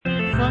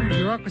From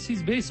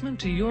bureaucracy's basement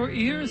to your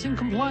ears, in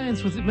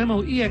compliance with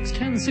Memo EX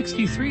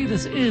 1063,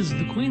 this is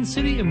the Queen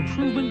City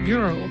Improvement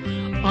Bureau.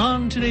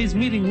 On today's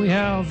meeting, we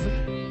have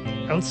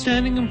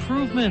outstanding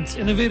improvements,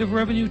 innovative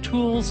revenue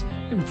tools,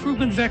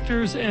 improvement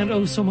vectors, and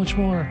oh so much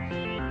more.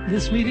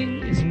 This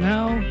meeting is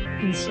now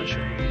in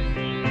session.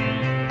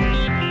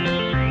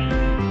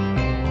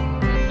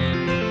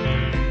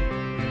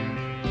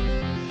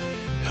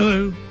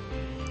 Hello.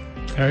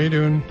 How are you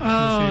doing?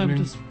 I'm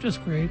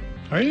just great.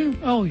 Are you?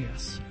 Oh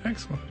yes.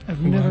 Excellent.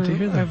 I've never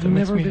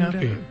makes me been happy.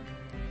 better.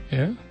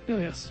 Yeah? Oh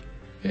yes.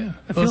 Yeah.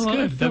 I Well, feel that's like- I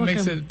good. feel That like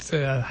makes I'm- it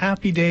a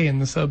happy day in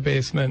the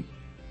sub-basement.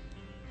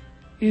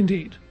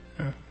 Indeed.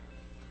 Yeah.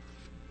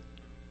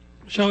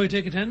 Shall we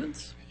take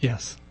attendance?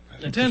 Yes. I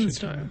think we Attendance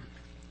should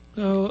do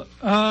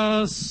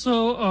time.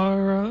 So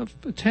our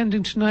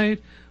attending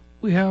tonight,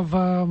 we have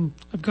I've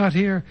got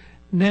here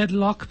Ned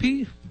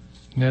Lockpey.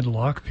 that. Ned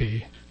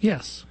Lockpey,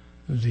 Yes.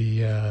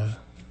 the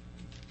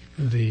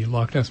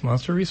Loch Ness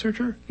Monster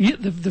researcher? Yeah,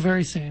 the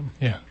very same.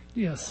 Yeah.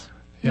 Yes.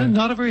 Yeah.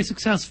 Not a very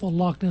successful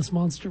Loch Ness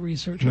Monster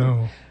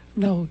researcher.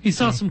 No, he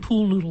saw some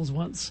pool noodles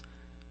once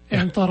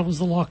and Yeah. thought it was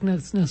the Loch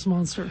Ness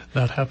Monster.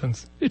 That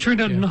happens. It turned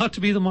out Yeah. not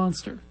to be the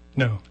monster.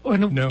 No. Or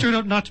no, No. it turned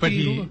out not to But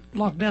be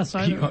Loch Ness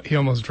either. He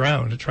almost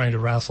drowned trying to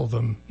wrestle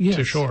them Yes,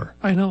 to shore.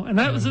 I know. And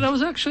that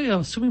was actually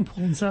a swimming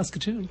pool in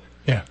Saskatoon.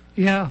 Yeah.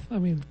 Yeah, I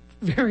mean,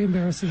 very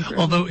embarrassing for him.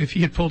 Although if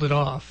he had pulled it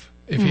off,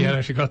 if he had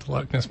actually got the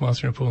Loch Ness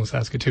Monster in a pool in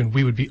Saskatoon,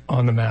 we would be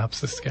on the maps.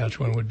 The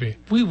Saskatchewan would be.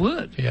 We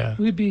would. Yeah.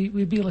 We'd be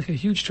like a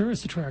huge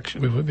tourist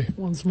attraction. We would be.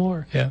 Once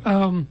more. Yeah.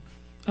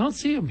 I don't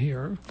see him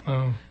here.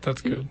 Oh,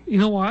 that's good. You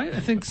know why? I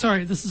think,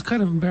 sorry, this is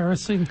kind of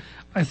embarrassing.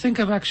 I think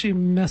I've actually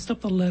messed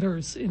up the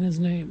letters in his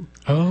name.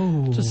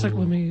 Oh. Just like,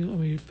 let me,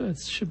 it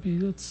should be,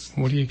 it's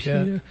What do you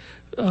get?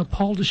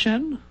 Paul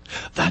Deschênes.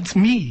 That's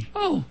me.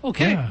 Oh,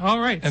 okay. Yeah. All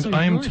right. And So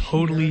I am you're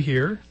totally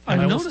here, and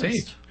I will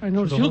stay. I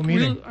noticed. for You the look whole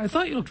meeting. I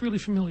thought you looked really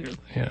familiar.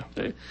 Yeah.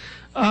 Okay.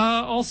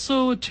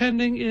 Also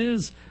attending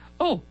is,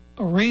 a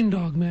Rain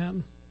Dog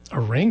Man. A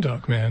rain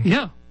dog man.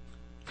 Yeah.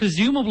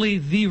 Presumably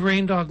the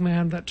Rain Dog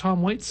Man that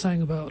Tom Waits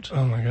sang about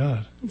Oh my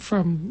God.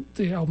 from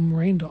the album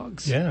Rain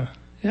Dogs. Yeah.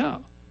 Yeah.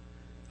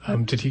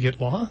 Did he get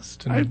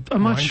lost? And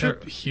I'm not wind sure.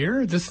 up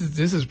here. This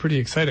is pretty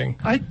exciting.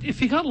 If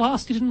he got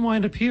lost, he didn't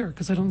wind up here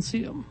because I don't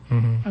see him.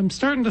 I'm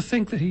starting to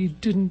think that he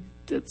didn't.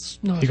 It's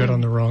not. He got him.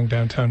 on the wrong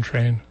downtown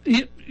train.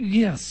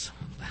 Yes.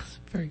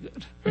 Very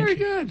good. Very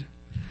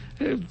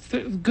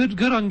Thank good.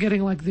 Good on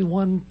getting like the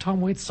one Tom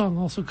Waits song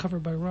also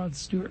covered by Rod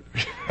Stewart.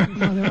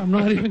 I'm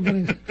not even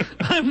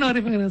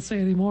gonna say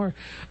any more.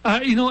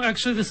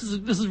 Actually, this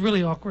is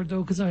really awkward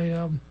though because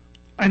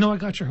I know I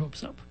got your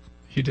hopes up.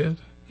 You did.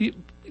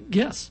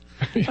 Yes.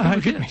 Look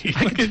at me.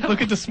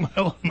 Look at the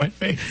smile on my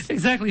face.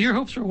 Exactly. Your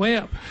hopes are way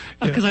up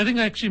because I think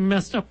I actually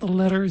messed up the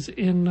letters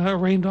in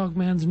Rain Dog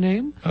Man's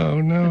name.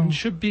 Oh no. And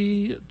should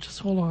be just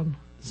hold on.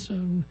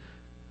 So,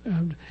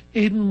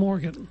 Aidan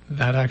Morgan.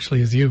 That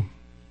actually is you.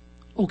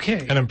 Okay.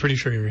 And I'm pretty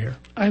sure you're here.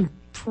 I'm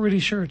pretty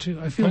sure too.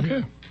 I feel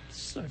Okay.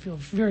 I feel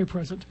very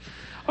present.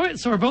 All right,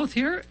 so we're both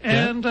here,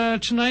 and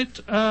tonight,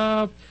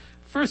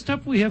 first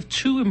up, we have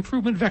two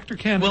improvement vector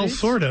Well, candidates.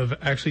 sort of.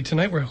 Actually,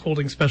 tonight we're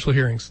holding special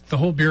hearings. The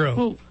whole bureau.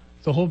 Oh,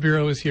 The whole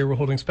bureau is here. We're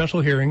holding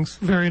special hearings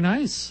very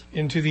nice.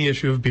 into the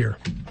issue of beer.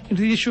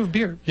 Into the issue of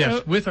beer.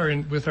 Yes, with our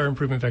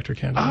improvement vector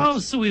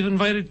candidates. So we've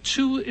invited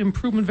two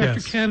improvement vector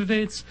Yes.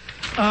 candidates.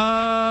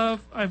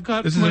 I've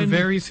got This is a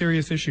very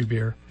serious issue,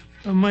 beer.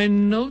 my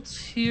notes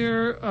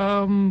here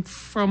from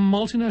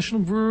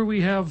Multinational Brewer.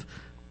 We have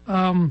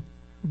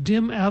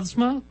Dim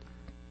Asthma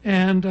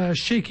and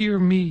Shaky or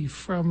Me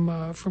from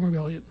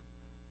Rebellion.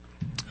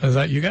 Is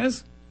that you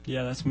guys?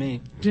 Yeah, that's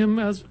me. Dim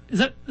as is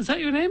that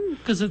your name?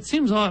 Because it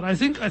seems odd. I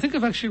think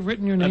I've actually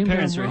written your name My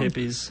parents down are wrong.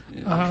 hippies.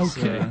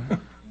 Okay.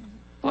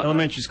 Well,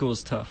 Elementary school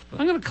is tough, but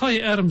I'm going to call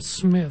you Adam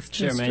Smith.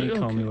 sure, just man, to- you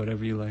call me okay.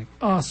 whatever you like.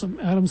 Awesome,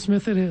 Adam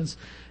Smith. It is.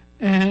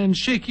 And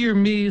Shaky or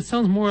Me. It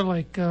sounds more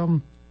like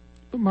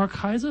Mark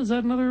Heise. Is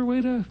that another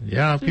way to?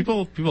 Yeah,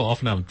 people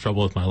often have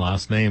trouble with my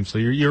last name, so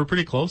you're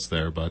pretty close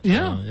there. But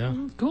yeah.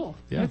 Cool.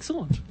 Yeah.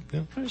 Excellent.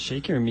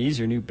 Shake Your Me's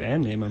your new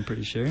band name, I'm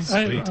pretty sure.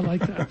 I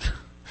like that.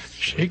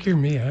 Shake your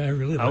me. I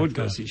really like I would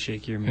go that. see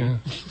Shake Your Me.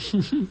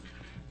 Yeah.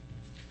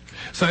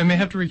 So I may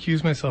have to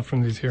recuse myself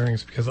from these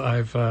hearings because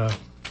I've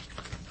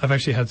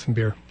actually had some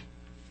beer.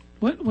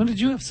 When did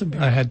you have some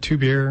beer? I had 2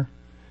 beer.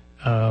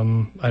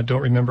 I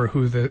don't remember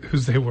whose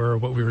they were or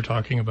what we were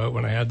talking about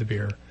when I had the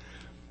beer.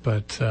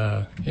 But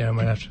I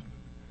might have to.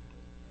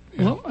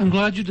 Well, I'm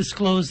glad you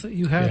disclosed that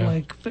you had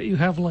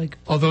Yeah.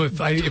 Although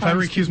if I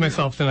recuse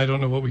myself, then I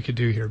don't know what we could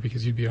do here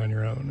because you'd be on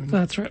your own.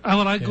 That's right.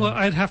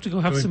 I'd have to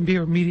go have some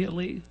beer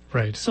immediately.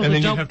 Right. So and the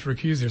then dou- you'd have to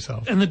recuse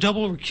yourself. And the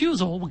double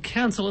recusal would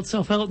cancel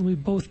itself out and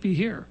we'd both be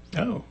here.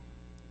 Oh.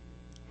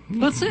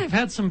 Let's say I've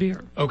had some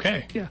beer.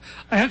 Okay. Yeah.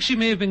 I actually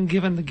may have been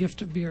given the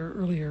gift of beer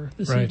earlier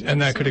this Right. evening.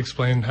 And that so could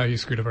explain how you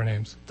screwed up our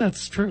names.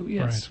 That's true,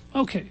 yes.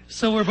 Okay.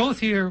 So we're both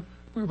here.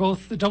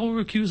 The double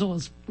recusal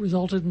has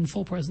resulted in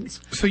full presence.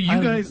 So I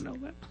don't even know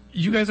that.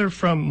 you guys are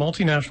from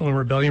Multinational and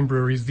Rebellion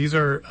Breweries. These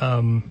are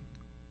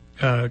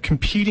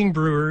competing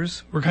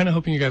brewers. We're kind of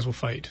hoping you guys will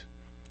fight.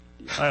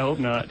 I hope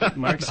not.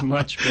 Mark's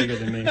much bigger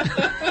than me.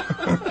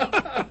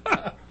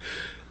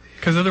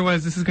 Because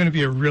otherwise, this is going to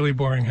be a really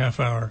boring half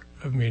hour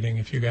of meeting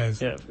if you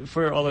guys... Yeah,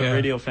 for all the Yeah.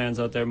 radio fans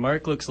out there,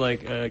 Mark looks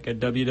like a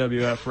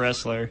WWF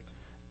wrestler,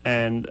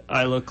 and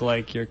I look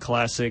like your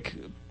classic,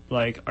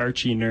 like,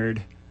 Archie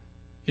nerd.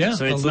 Yeah,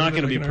 So a it's little not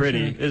bit going to like be an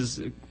pretty. Archie. It's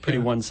pretty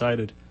Yeah.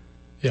 one-sided.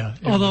 Yeah.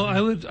 Although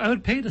I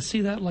would pay to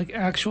see that like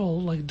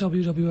actual like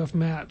WWF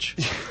match,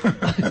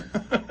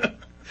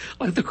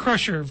 like the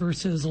Crusher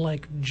versus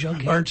like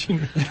Jughead. Archie.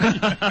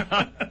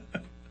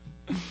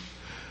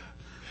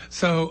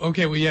 So,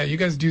 okay, well, yeah, you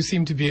guys do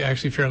seem to be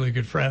actually fairly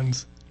good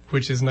friends,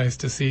 which is nice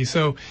to see.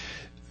 So,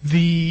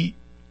 the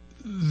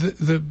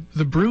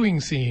brewing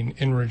scene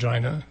in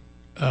Regina,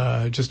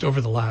 just over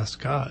the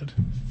last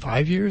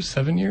 5 years,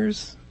 7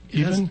 years,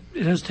 even.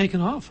 It has taken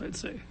off, I'd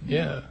say.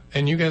 Yeah,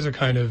 and you guys are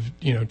kind of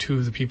two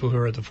of the people who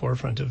are at the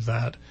forefront of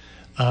that.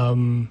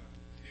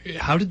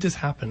 How did this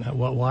happen?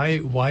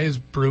 Why is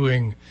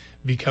brewing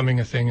becoming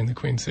a thing in the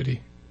Queen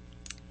City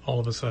all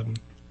of a sudden?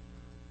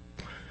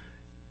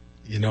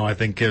 I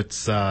think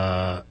it's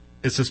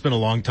just been a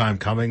long time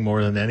coming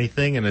more than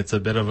anything, and it's a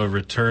bit of a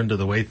return to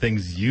the way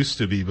things used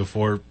to be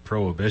before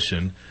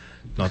Prohibition.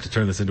 Not to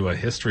turn this into a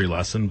history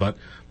lesson, but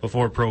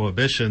before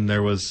Prohibition,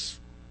 there was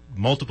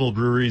multiple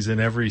breweries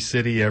in every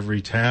city, every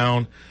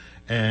town,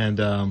 and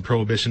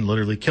Prohibition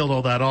literally killed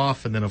all that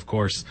off. And then, of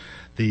course,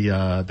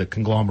 the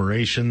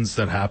conglomerations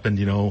that happened,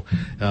 through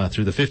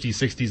the 50s,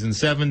 60s, and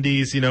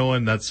 70s,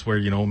 and that's where,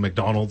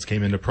 McDonald's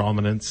came into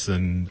prominence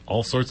and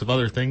all sorts of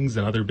other things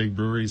and other big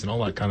breweries and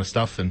all that kind of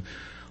stuff. And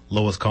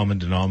lowest common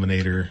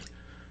denominator,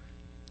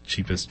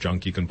 cheapest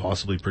junk you can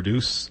possibly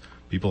produce.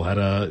 People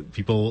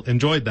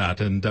enjoyed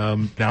that. And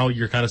now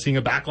you're kind of seeing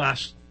a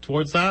backlash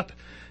towards that.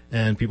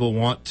 And people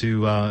want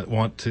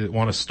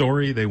a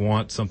story. They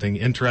want something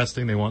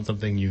interesting. They want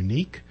something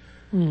unique.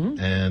 Mm-hmm.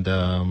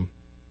 And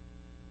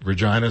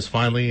Regina's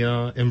finally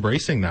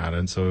embracing that,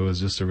 and so it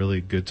was just a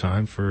really good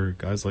time for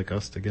guys like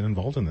us to get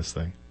involved in this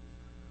thing.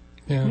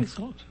 Yeah.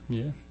 Excellent.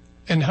 Yeah.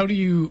 And how do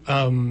you,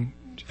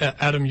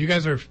 Adam? You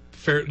guys are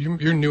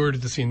you're newer to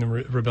the scene than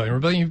Rebellion.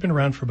 Rebellion, you've been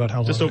around for about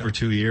how long? Just over now?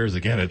 2 years.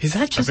 Again, it's Is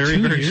that just a very,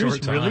 2 very years?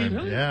 short time.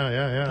 Really?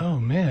 Yeah. Oh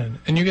man!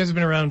 And you guys have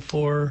been around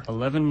for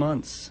 11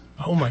 months.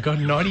 oh my god,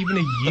 not even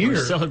a year!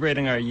 We're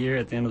celebrating our year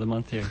at the end of the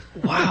month here.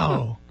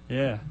 Wow!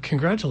 Yeah.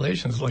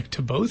 Congratulations,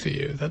 to both of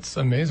you. That's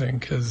amazing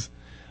because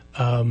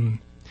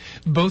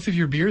both of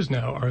your beers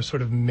now are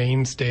sort of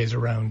mainstays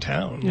around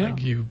town. Yeah.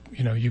 Like you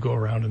go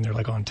around and they're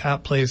like on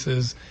tap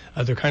places.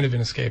 They're kind of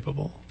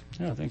inescapable.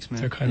 Oh, thanks,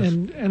 They're man. kind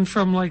of And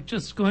from like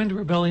just going to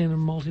Rebellion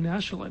and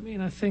Multinational, I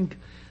mean, I think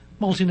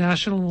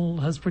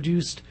Multinational has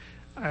produced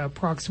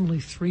approximately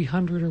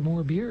 300 or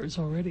more beers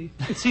already.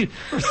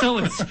 Or so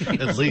it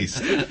seems. At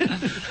least.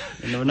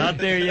 No, not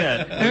there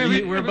yet.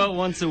 We're about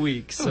once a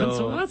week,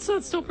 So that's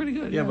still pretty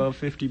good. yeah, about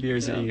 50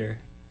 beers a year,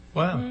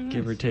 wow.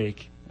 give or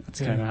take. That's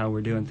kind of how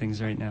we're doing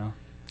things right now.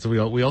 So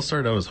we all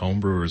started out as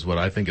home brewers. What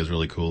I think is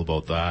really cool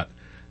about that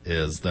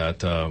is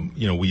that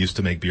we used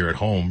to make beer at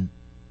home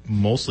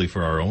mostly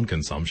for our own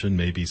consumption.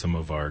 Maybe some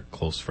of our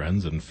close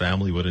friends and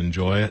family would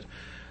enjoy it,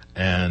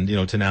 and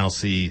to now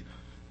see,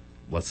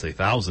 let's say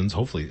thousands,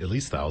 hopefully at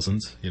least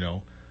thousands,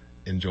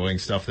 enjoying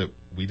stuff that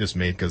we just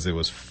made because it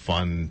was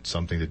fun,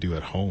 something to do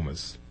at home.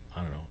 Is,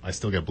 I don't know, I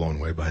still get blown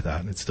away by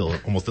that, and it still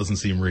almost doesn't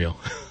seem real.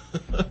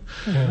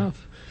 Fair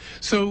enough.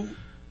 So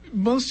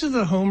most of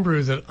the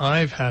homebrew that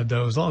I've had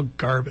though is all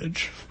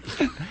garbage.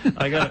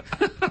 I got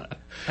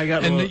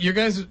And your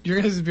guys'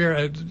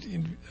 beer,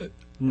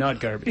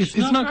 not garbage.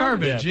 it's not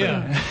garbage.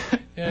 Yeah,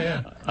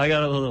 Yeah. I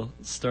got a little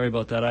story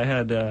about that. I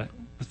had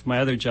with my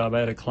other job, I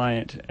had a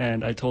client,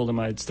 and I told him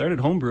I'd started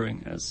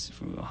homebrewing as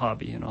a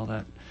hobby and all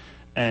that.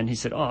 And he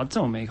said, "Oh,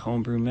 don't make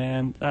homebrew,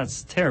 man.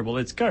 That's terrible.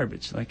 It's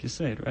garbage, like you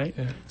said, right?"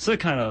 Yeah. So it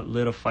kind of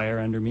lit a fire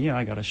under me.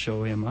 I got to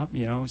show him up,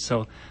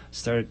 So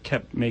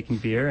kept making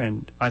beer,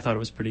 and I thought it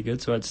was pretty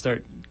good. So I'd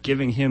start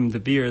giving him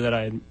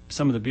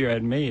some of the beer I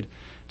had made,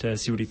 to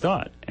see what he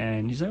thought.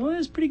 And he's like, "Well,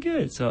 it's pretty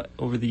good." So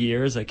over the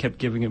years, I kept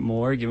giving him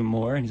more,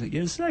 and he's like,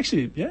 "Yeah,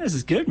 this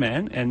is good,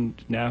 man." And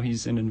now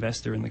he's an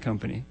investor in the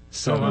company.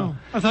 So Oh,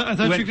 I thought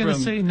you were going to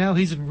say now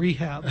he's in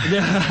rehab.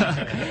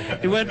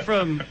 it went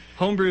from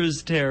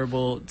homebrew's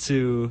terrible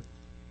to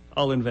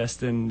I'll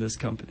invest in this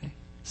company.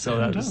 So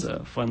that was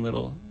a fun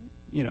little,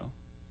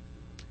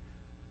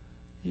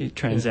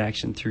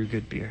 transaction through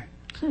good beer.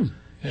 Yeah,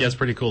 it's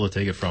pretty cool to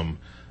take it from.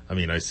 I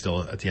mean, at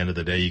the end of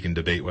the day, you can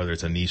debate whether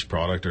it's a niche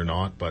product or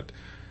not, but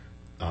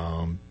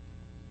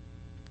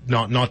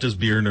not just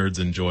beer nerds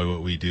enjoy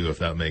what we do, if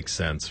that makes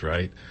sense,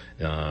 right?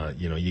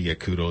 You get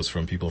kudos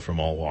from people from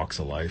all walks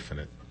of life, and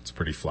it's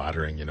pretty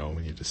flattering,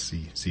 when you just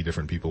see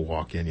different people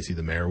walk in. You see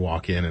the mayor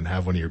walk in and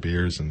have one of your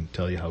beers and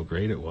tell you how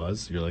great it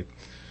was. You're like,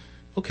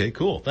 okay,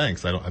 cool,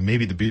 thanks.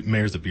 Maybe the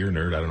mayor's a beer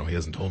nerd. I don't know. He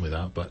hasn't told me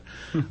that, but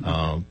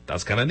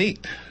that's kind of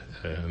neat.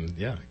 And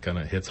yeah, it kind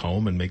of hits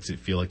home and makes it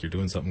feel like you're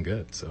doing something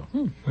good. So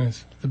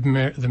Nice. The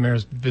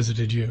mayor's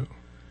visited you.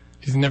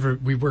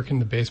 We work in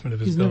the basement of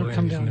his He's never building.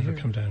 come He's down never here.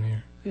 come down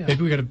here. Yeah.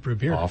 Maybe we got to brew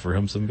beer. Offer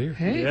him some beer.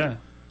 Hey. Yeah.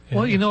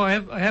 Well,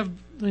 I have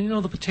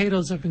the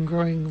potatoes I've been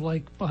growing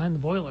like behind the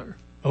boiler.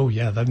 Oh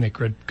yeah, that'd make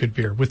good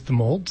beer with the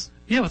molds.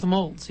 Yeah, with the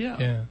molds. Yeah.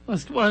 Yeah. I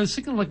was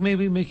thinking like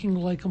maybe making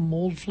like a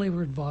mold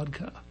flavored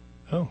vodka.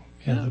 Oh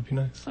yeah, that'd be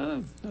nice.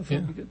 That would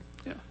be good.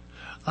 Yeah.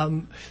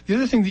 The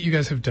other thing that you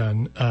guys have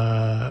done,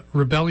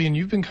 Rebellion,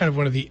 you've been kind of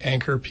one of the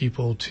anchor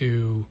people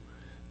to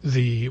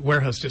the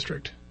warehouse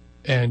district.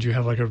 And you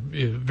have like a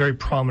very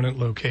prominent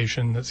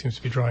location that seems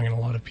to be drawing in a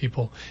lot of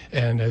people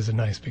and as a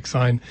nice big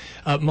sign.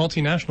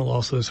 Multinational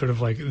also is sort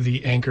of like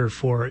the anchor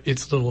for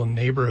its little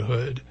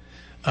neighborhood,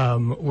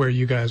 where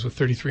you guys with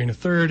 33 and a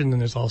third, and then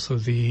there's also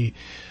the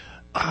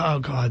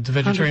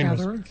vegetarian.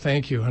 Hunter-gatherer.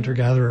 Thank you,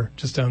 hunter-gatherer,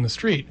 just down the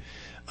street.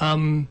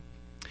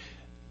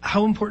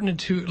 How important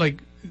to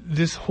like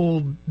this whole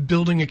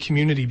building a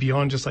community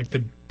beyond just like the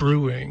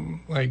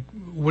brewing? Like,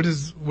 what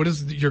is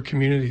your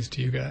communities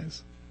to you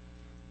guys?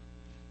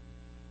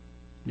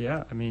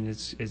 Yeah, I mean,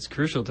 it's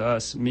crucial to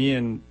us. Me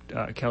and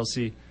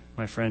Kelsey,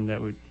 my friend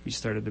that we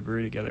started the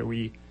brewery together,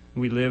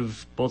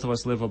 both of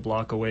us live a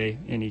block away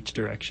in each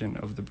direction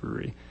of the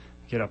brewery.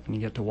 Get up and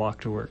you get to walk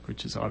to work,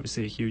 which is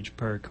obviously a huge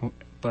perk.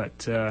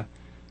 But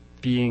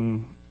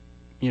being,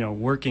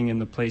 working in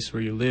the place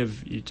where you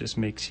live, it just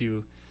makes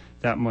you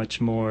that much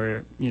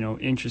more,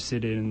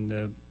 interested in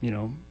the,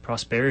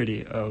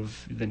 prosperity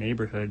of the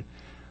neighborhood.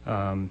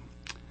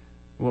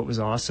 What was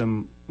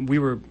awesome, we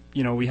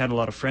had a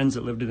lot of friends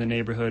that lived in the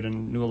neighborhood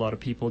and knew a lot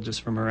of people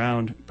just from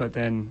around, but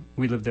then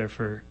we lived there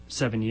for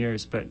 7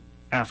 years. But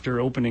after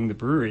opening the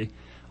brewery,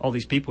 all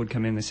these people would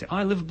come in, they say, "Oh,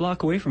 I live a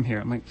block away from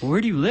here." I'm like, "Well,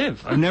 where do you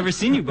live? I've never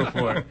seen you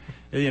before."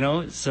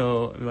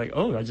 So like,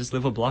 "Oh, I just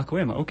live a block away."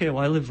 I'm like, "Okay,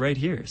 well, I live right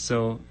here."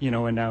 So,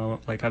 and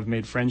now like I've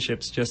made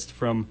friendships just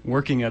from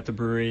working at the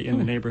brewery in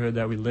the neighborhood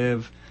that we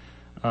live.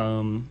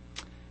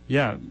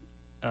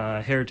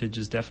 Heritage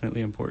is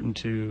definitely important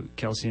to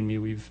Kelsey and me.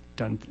 We've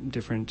done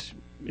different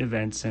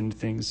events and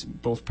things,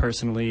 both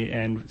personally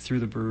and through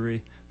the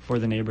brewery for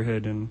the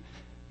neighborhood. And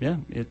yeah,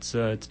 it's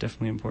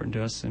definitely important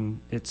to us. And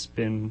it's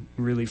been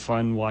really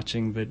fun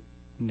watching the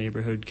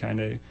neighborhood kind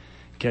of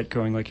get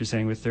going, like you're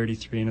saying, with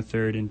 33 and a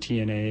third in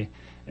TNA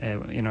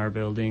in our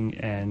building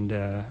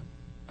and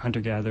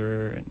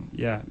hunter-gatherer. And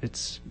yeah,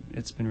 it's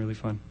been really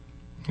fun.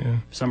 Yeah.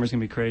 Summer's going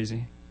to be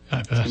crazy. I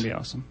bet. It's going to be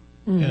awesome.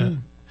 Mm-hmm. Yeah.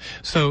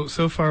 So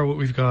far what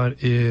we've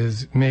got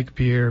is make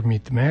beer,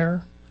 meet the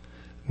mayor,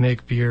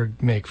 make beer,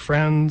 make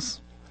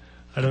friends.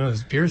 I don't know,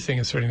 this beer thing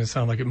is starting to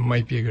sound like it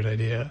might be a good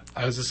idea.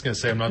 I was just going to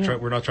say,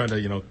 we're not trying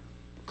to,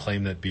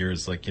 claim that beer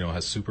is like,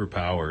 has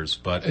superpowers,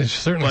 but It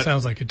certainly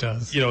sounds like it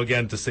does.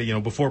 Again, to say,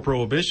 before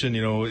Prohibition,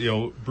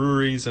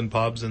 breweries and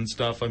pubs and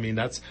stuff. I mean,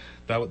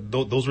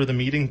 those were the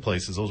meeting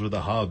places. Those were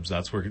the hubs.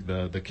 That's where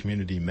the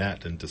community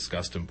met and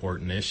discussed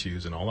important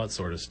issues and all that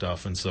sort of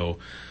stuff. And so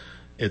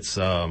it's,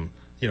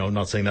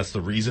 not saying that's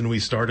the reason we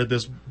started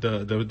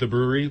the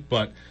brewery,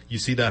 but you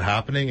see that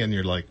happening and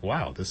you're like,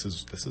 wow, this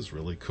is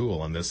really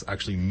cool. And this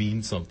actually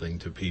means something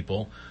to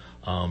people,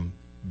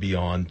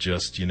 beyond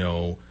just,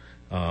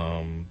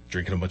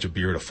 drinking a bunch of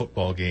beer at a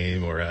football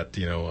game or at,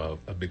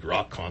 a big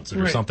rock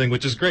concert or something,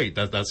 which is great.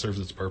 That serves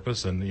its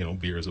purpose. And,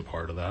 beer is a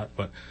part of that,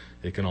 but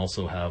it can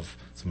also have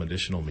some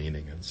additional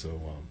meaning. And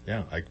so,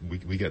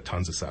 we get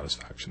tons of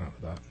satisfaction out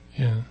of that.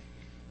 Yeah.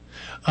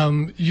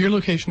 Your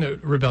location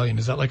at Rebellion,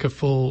 is that like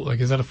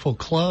is that a full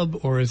club,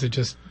 or is it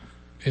just,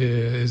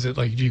 is it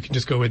like you can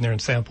just go in there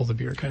and sample the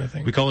beer kind of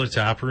thing? We call it a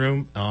tap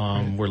room.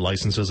 We're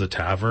licensed as a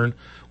tavern.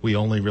 We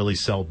only really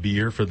sell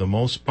beer for the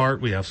most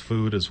part. We have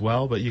food as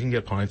well, but you can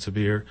get pints of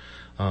beer,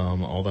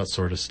 all that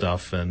sort of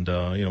stuff. And,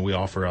 we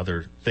offer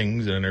other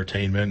things,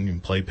 entertainment. You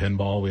can play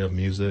pinball. We have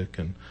music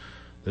and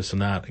this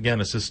and that.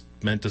 Again, it's just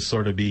meant to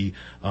sort of be,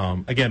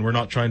 again, we're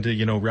not trying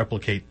to,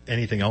 replicate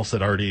anything else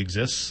that already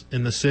exists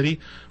in the city.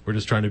 We're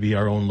just trying to be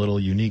our own little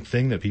unique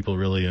thing that people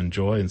really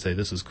enjoy and say,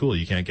 this is cool.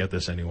 You can't get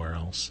this anywhere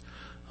else.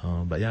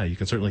 But yeah, you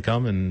can certainly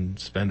come and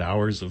spend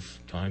hours of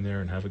time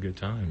there and have a good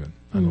time. And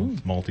I know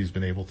Malty's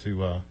been able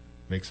to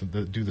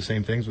do the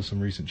same things with some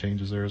recent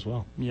changes there as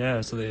well.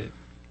 Yeah, so the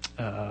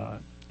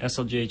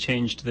SLGA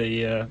changed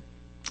the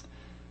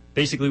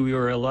basically we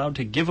were allowed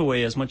to give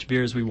away as much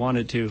beer as we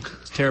wanted to.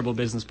 It's a terrible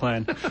business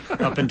plan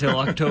up until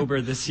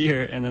October this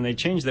year, and then they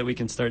changed that we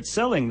can start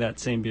selling that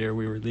same beer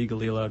we were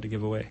legally allowed to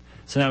give away.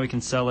 So now we can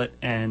sell it,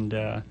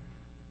 and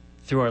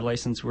through our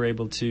license we're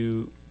able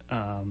to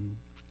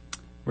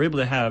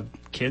have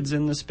kids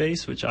in the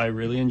space, which I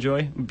really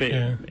enjoy.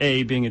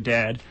 A, being a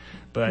dad,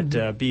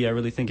 but B, I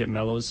really think it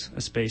mellows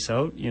a space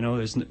out.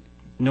 There's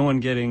no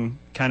one getting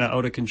kind of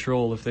out of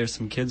control if there's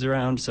some kids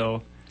around.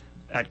 So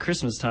at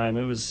Christmas time,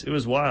 it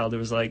was wild. It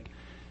was like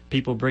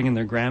people bringing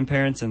their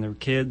grandparents and their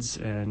kids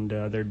and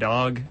their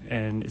dog,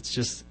 and it's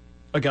just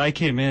a guy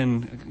came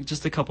in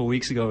just a couple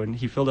weeks ago and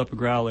he filled up a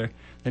growler,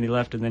 then he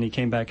left, and then he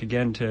came back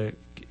again to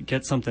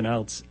get something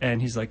else,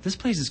 and he's like, "This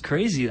place is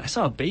crazy. I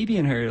saw a baby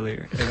in here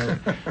earlier."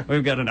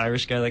 We've got an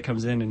Irish guy that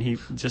comes in and he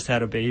just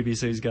had a baby,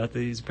 so he's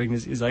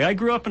like, "I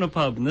grew up in a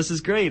pub and this is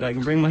great. I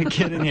can bring my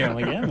kid in here." I'm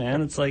like, "Yeah,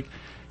 man, it's like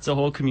It's a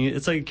whole community.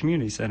 It's like a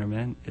community center,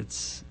 man.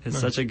 It's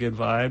such a good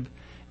vibe.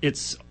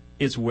 It's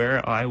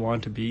where I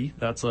want to be.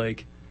 That's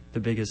like the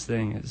biggest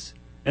thing is,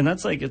 and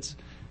that's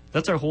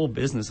our whole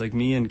business. Like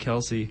me and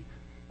Kelsey,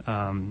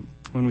 when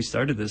we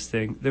started this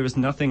thing, there was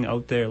nothing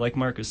out there. Like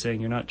Mark was saying,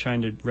 you're not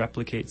trying to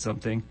replicate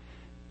something.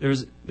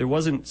 There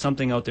wasn't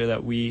something out there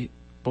that we,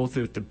 both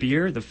with the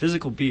beer, the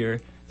physical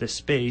beer, the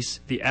space,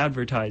 the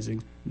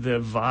advertising,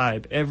 the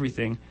vibe,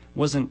 everything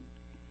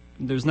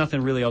there's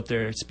nothing really out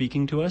there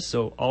speaking to us.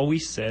 So all we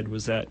said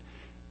was that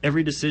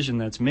every decision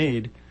that's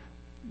made,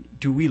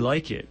 do we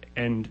like it?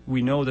 And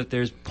we know that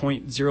there's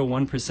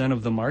 0.01%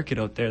 of the market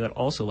out there that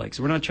also likes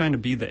it. We're not trying to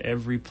be the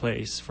every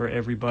place for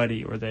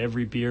everybody or the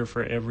every beer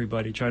for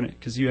everybody,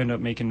 because you end up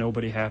making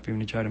nobody happy when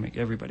you try to make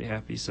everybody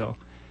happy. So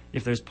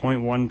if there's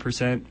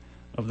 0.1%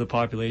 of the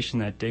population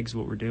that digs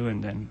what we're doing,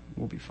 then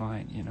we'll be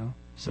fine,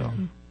 So.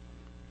 Mm-hmm.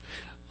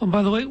 Oh,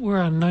 by the way,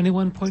 we're on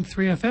 91.3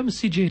 FM,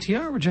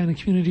 CJTR, Regina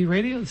Community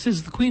Radio. This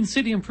is the Queen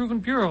City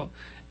Improvement Bureau.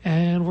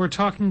 And we're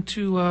talking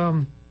to,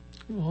 I'll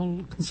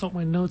consult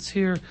my notes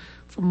here,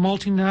 from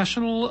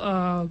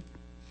Multinational,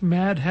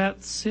 Mad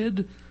Hat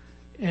Sid.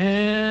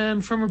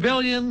 And from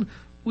Rebellion,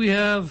 we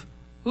have,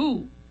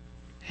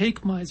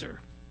 Hakemiser.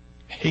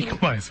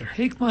 Hakemiser.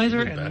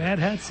 Hakemiser and Mad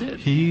Hat Sid.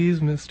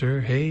 He's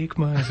Mr.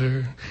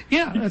 Hakemiser.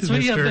 Yeah, that's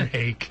He's what Mr.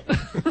 Hake.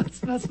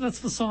 That's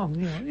the song.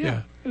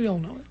 Yeah. We all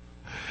know it.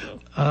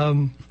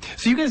 So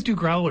you guys do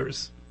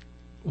growlers.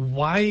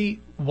 Why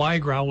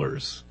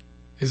growlers?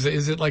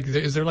 Is there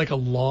like a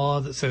law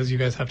that says you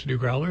guys have to do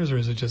growlers, or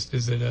is it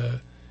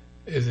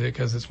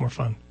because it's more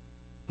fun?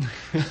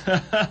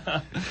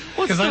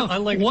 What's the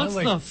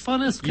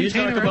funnest you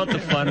container? You talk about the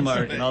fun,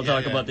 Mark, and I'll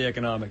talk about the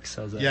economics.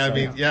 How's that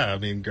sound? I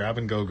mean, grab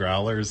and go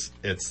growlers.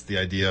 It's the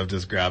idea of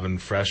just grabbing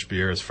fresh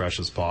beer as fresh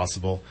as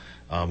possible.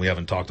 We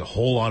haven't talked a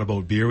whole lot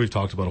about beer. We've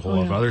talked about a whole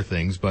lot of other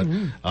things, but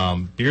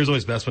beer is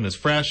always best when it's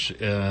fresh,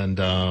 and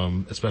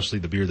especially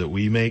the beer that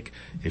we make.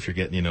 If you're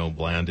getting,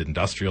 bland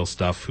industrial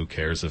stuff, who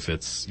cares if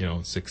it's,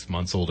 6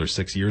 months old or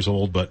 6 years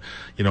old? But,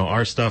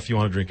 our stuff, you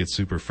want to drink it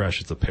super fresh.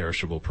 It's a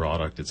perishable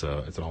product. It's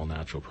an all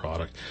natural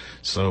product.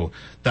 So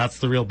that's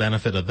the real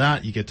benefit of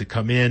that. You get to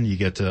come in, you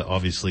get to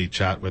obviously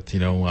chat with,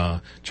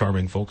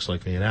 charming folks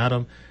like me and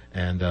Adam,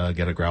 and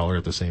get a growler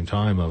at the same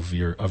time of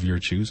your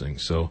choosing.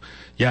 So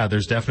yeah,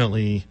 there's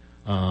definitely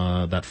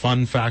that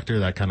fun factor,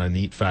 that kind of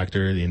neat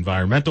factor, the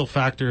environmental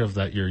factor of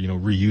that you're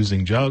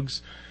reusing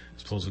jugs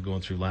as opposed to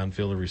going through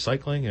landfill or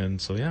recycling.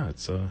 And so yeah,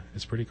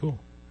 it's pretty cool.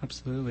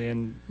 Absolutely.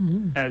 And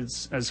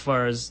as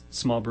far as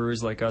small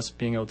brewers like us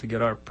being able to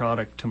get our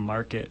product to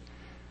market,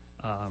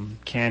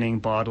 canning,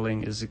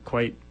 bottling is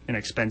quite an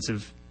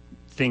expensive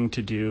thing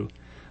to do.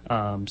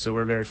 So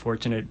we're very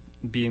fortunate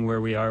being where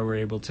we are. We're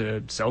able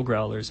to sell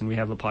growlers, and we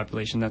have a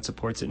population that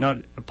supports it. Not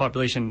a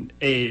population,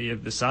 A,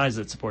 of the size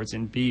that supports it,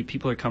 and B,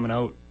 people are coming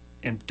out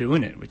and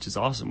doing it, which is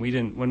awesome.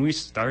 When we were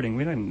starting,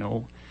 we didn't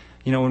know,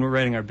 when we're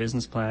writing our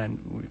business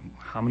plan,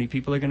 how many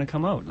people are going to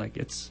come out.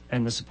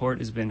 And the support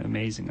has been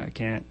amazing. I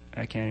can't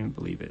even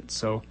believe it.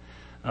 So,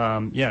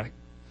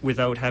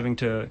 without having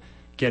to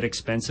get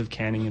expensive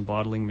canning and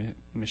bottling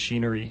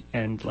machinery,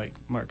 and like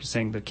Mark was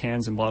saying, the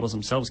cans and bottles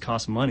themselves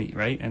cost money,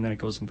 right? And then it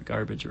goes into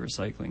garbage or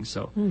recycling.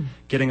 So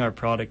getting our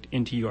product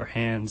into your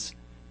hands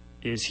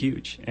is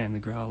huge, and the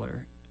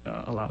growler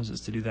allows us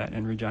to do that,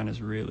 and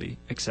Regina's really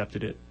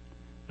accepted it.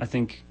 I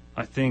think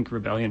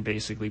Rebellion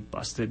basically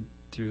busted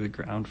through the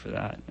ground for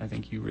that. I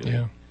think you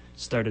really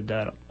started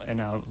that, and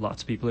now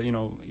lots of people,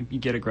 you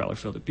get a growler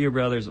filled at Beer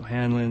Brothers,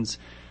 O'Hanlon's,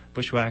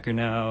 Bushwhacker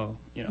now,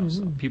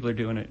 so people are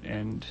doing it,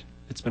 and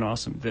it's been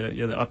awesome.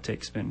 The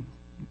uptake's been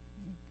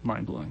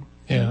mind-blowing.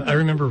 Yeah, I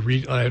remember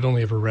I had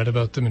only ever read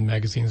about them in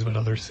magazines about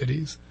other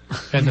cities.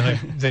 And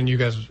then you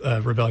guys,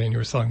 Rebellion, you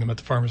were selling them at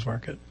the farmer's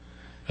market.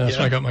 And that's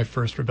when I got my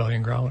first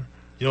Rebellion growler.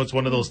 It's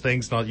one of those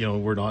things,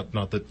 we're not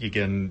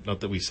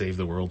that we save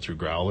the world through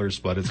growlers,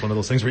 but it's one of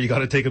those things where you got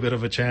to take a bit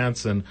of a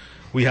chance. And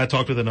we had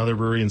talked with another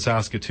brewery in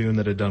Saskatoon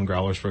that had done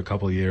growlers for a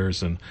couple of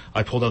years. And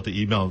I pulled out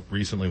the email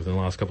recently within the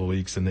last couple of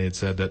weeks, and they had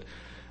said that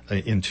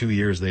in 2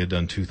 years, they had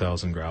done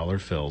 2,000 growler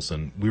fills,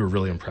 and we were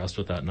really impressed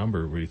with that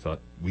number. We thought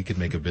we could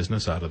make a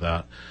business out of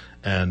that.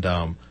 And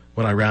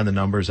when I ran the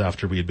numbers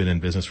after we had been in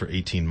business for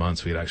 18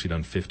 months, we had actually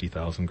done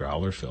 50,000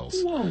 growler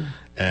fills. Whoa.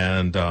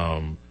 And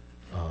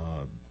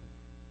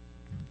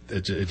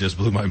it just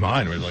blew my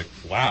mind. We're like,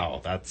 wow,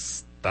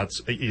 that's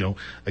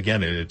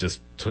again, it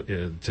just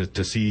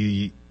to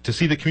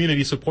see the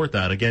community support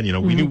that. Again,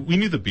 we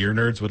knew the beer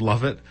nerds would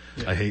love it.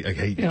 Yeah. I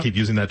hate keep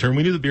using that term.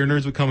 We knew the beer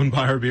nerds would come and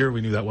buy our beer.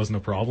 We knew that wasn't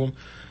a problem,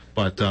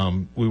 but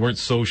we weren't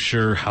so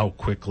sure how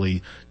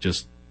quickly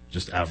just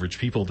average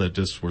people that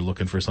just were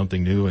looking for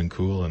something new and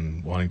cool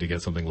and wanting to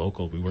get something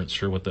local. We weren't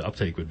sure what the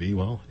uptake would be.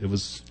 Well, it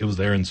was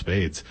there in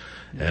spades.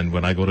 Yeah. And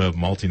when I go to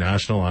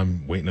Multinational,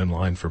 I'm waiting in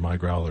line for my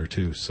growler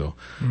too. So.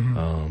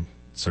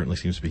 Certainly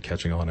seems to be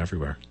catching on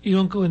everywhere. You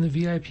don't go in the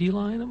VIP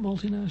line at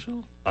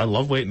Multinational? I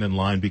love waiting in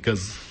line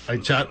because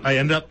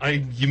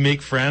you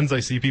make friends.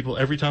 I see people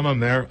every time I'm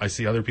there. I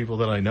see other people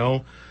that I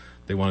know.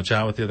 They want to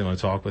chat with you. They want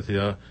to talk with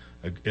you.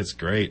 It's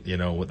great. You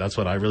know, that's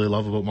what I really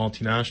love about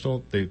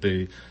Multinational.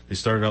 They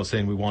started out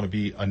saying we want to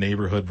be a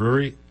neighborhood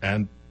brewery,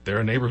 and they're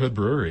a neighborhood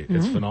brewery.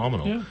 It's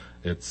phenomenal. Yeah.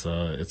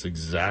 It's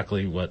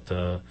exactly what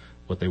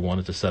they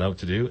wanted to set out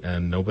to do,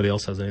 and nobody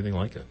else has anything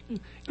like it. You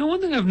know, one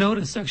thing I've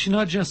noticed, actually,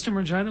 not just in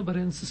Regina, but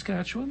in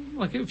Saskatchewan,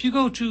 like if you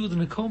go to the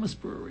Nokomis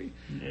Brewery,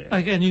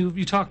 like, and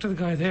you talk to the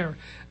guy there,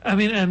 I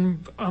mean,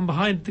 and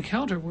behind the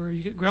counter where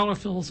you get growler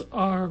fills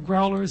are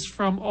growlers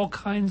from all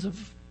kinds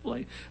of,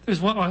 like, there's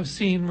one I've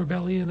seen,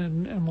 Rebellion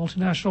and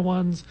Multinational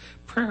ones,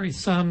 Prairie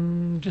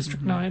Sun,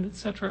 District 9,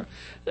 etc.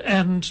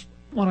 And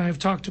when I've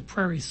talked to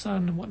Prairie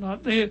Sun and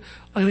whatnot, they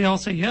all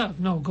say, yeah,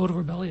 no, go to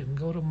Rebellion,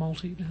 go to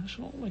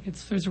Multinational. Like,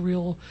 there's a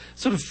real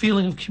sort of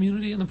feeling of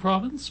community in the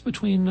province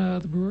between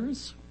the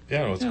brewers.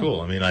 Yeah, no, it's cool.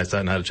 I mean, I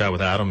sat and had a chat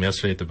with Adam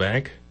yesterday at the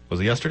bank.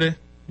 Was it yesterday?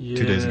 Yeah,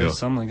 2 days ago.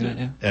 Something like that,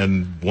 yeah.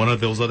 And one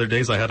of those other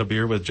days, I had a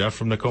beer with Jeff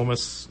from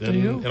Nokomis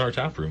in our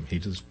tap room. He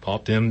just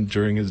popped in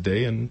during his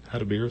day and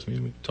had a beer with me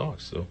and we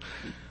talked. So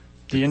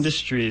the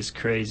industry is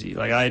crazy.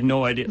 Like, I had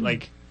no idea.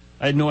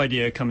 I had no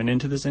idea coming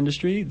into this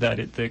industry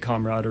that the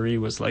camaraderie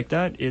was like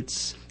that.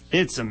 It's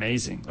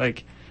amazing.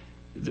 Like,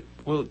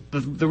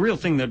 the real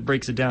thing that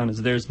breaks it down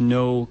is there's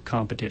no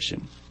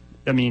competition.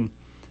 I mean,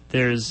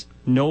 there's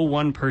no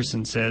one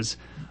person says,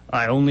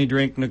 I only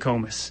drink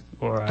Nokomis,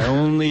 or I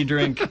only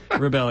drink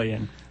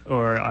Rebellion,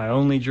 or I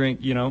only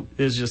drink, you know,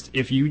 it's just,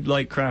 if you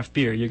like craft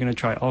beer, you're going to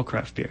try all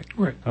craft beer.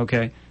 Right.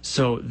 Okay?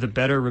 So the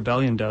better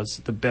Rebellion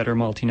does, the better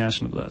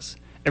Multinational does.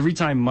 Every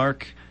time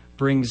Mark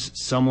brings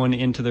someone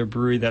into their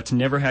brewery that's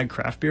never had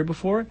craft beer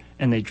before,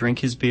 and they drink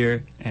his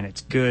beer, and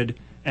it's good,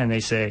 and they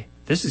say,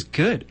 this is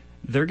good,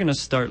 they're going to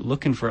start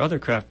looking for other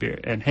craft beer.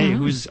 And hey,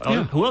 who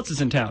else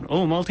is in town?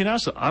 Oh,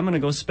 Multinational. I'm going to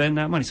go spend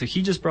that money. So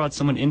he just brought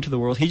someone into the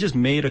world. He just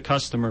made a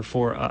customer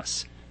for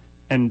us.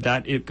 And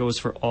that it goes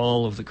for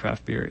all of the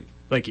craft beer,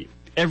 like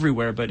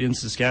everywhere, but in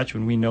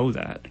Saskatchewan, we know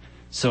that.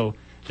 So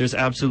there's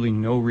absolutely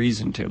no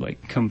reason to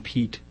like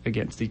compete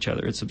against each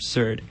other. It's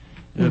absurd.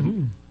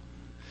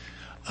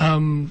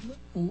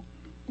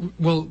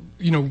 Well,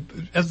 you know,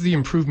 as the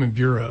Improvement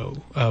Bureau,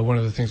 one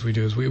of the things we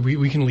do is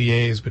we can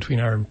liaise between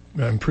our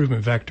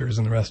improvement vectors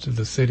and the rest of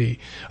the city.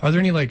 Are there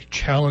any, like,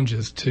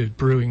 challenges to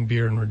brewing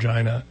beer in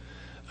Regina?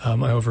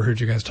 I overheard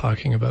you guys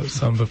talking about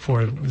some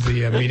before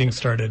the meeting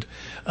started.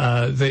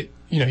 That,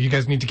 you know, you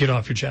guys need to get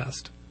off your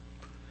chest.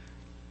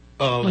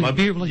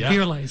 Beer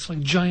lice,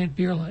 like giant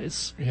beer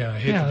lice. Yeah, I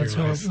hate that's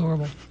beer lice.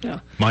 horrible. Yeah.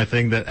 my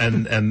thing that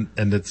and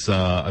it's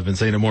I've been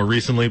saying it more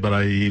recently, but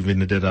I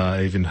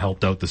even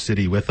helped out the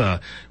city with a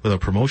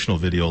promotional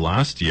video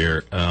last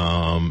year,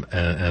 and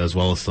as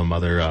well as some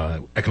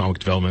other economic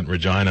development in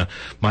Regina.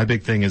 My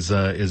big thing is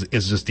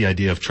just the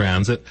idea of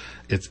transit.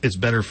 It's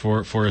better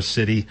for a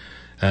city,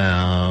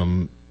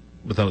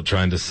 without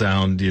trying to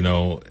sound, you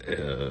know,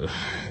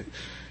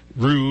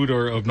 rude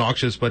or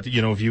obnoxious, but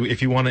you know,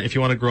 if you want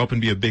to grow up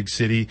and be a big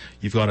city,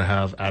 you've got to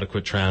have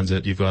adequate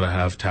transit. You've got to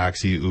have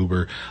taxi,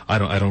 Uber. I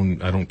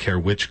don't care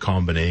which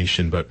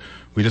combination, but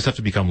we just have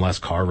to become less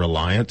car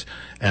reliant.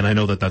 And I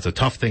know that that's a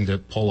tough thing to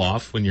pull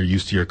off when you're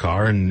used to your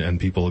car, and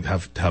people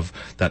have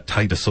that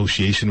tight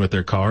association with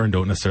their car and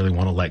don't necessarily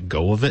want to let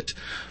go of it.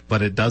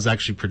 But it does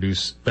actually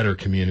produce better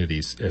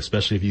communities,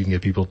 especially if you can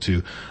get people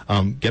to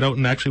get out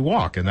and actually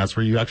walk. And that's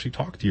where you actually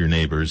talk to your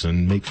neighbors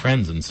and make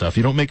friends and stuff.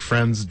 You don't make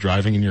friends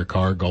driving in your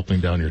car, gulping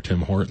down your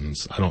Tim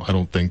Hortons. I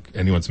don't think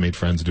anyone's made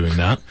friends doing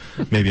that.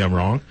 Maybe I'm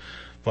wrong.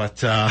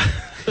 But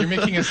you're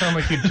making it sound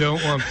like you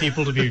don't want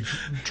people to be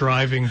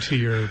driving to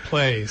your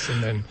place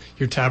and then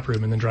your tap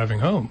room and then driving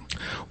home.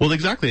 Well,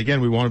 exactly.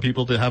 Again, we want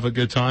people to have a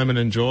good time and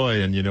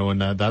enjoy, and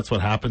that's what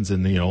happens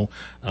in in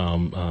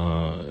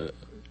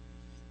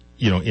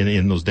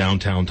those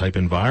downtown type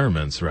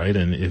environments, right?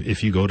 And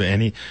if you go to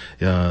any,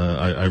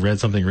 I read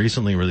something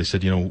recently where they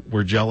said,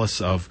 we're jealous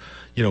of,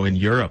 in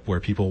Europe where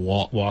people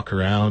walk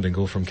around and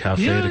go from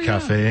cafe to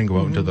cafe and go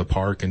out into the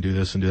park and do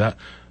this and do that.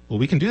 Well,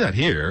 we can do that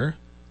here.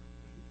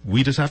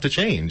 We just have to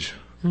change.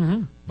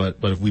 Mm-hmm. But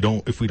if we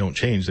don't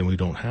change, then we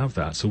don't have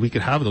that. So we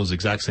could have those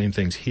exact same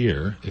things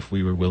here if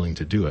we were willing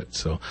to do it.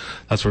 So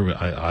that's where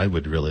I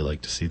would really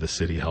like to see the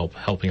city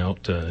helping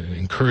out,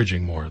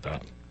 encouraging more of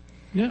that.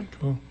 Yeah,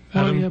 cool.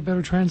 Well,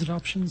 better transit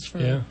options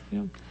for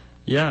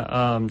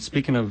Yeah.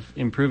 Speaking of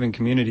improving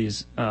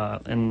communities,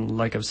 and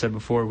like I've said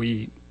before,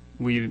 me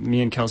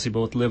and Kelsey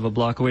both live a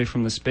block away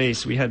from the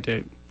space. We had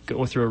to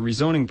go through a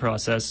rezoning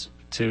process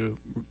to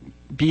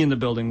be in the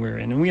building we're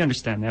in, and we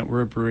understand that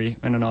we're a brewery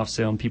and an off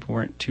sale, and people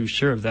weren't too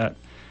sure of that.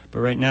 But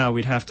right now,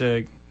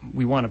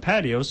 we want a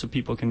patio so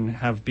people can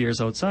have beers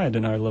outside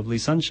in our lovely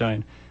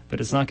sunshine. But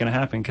it's not going to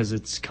happen because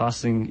it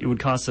would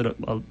cost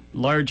a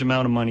large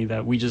amount of money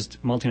that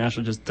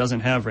Multinational just doesn't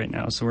have right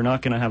now. So we're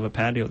not going to have a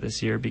patio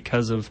this year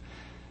because of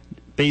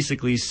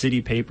basically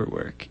city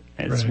paperwork.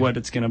 It's what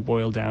it's going to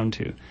boil down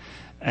to.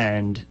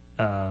 And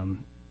I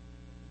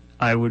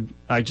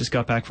just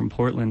got back from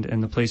Portland,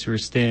 and the place we were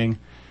staying,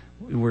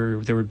 they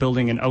were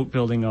building an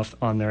outbuilding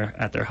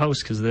at their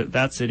house because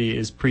that city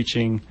is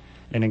preaching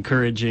and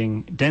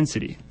encouraging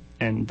density.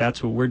 And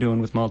that's what we're doing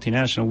with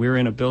Multinational. We're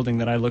in a building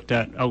that I looked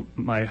at out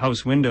my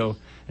house window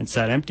and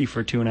sat empty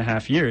for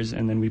 2.5 years,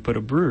 and then we put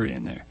a brewery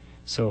in there.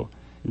 So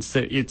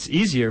it's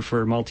easier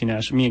for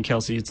Multinational. Me and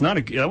Kelsey,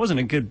 that wasn't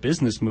a good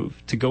business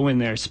move to go in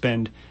there,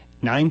 spend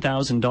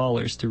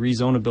 $9,000 to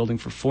rezone a building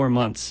for 4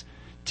 months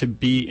to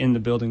be in the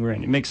building we're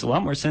in. It makes a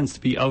lot more sense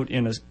to be out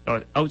in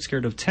a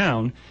outskirt of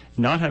town,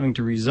 not having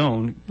to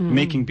rezone,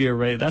 making beer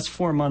right. That's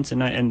 4 months,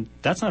 and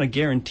that's not a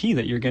guarantee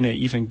that you're going to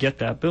even get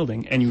that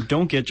building, and you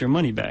don't get your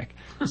money back.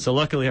 So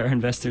luckily our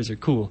investors are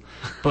cool.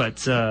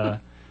 But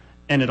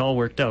and it all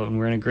worked out, and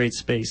we're in a great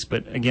space.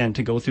 But again,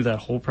 to go through that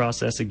whole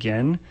process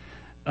again,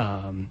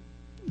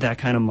 that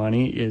kind of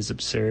money is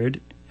absurd,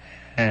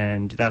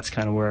 and that's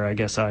kind of where I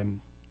guess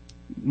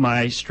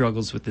my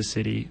struggles with the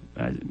city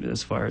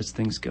as far as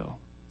things go.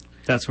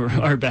 That's where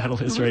our battle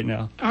is right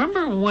now. I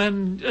remember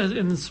when,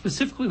 and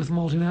specifically with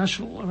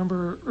Multinational, I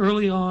remember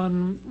early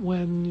on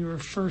when you were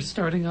first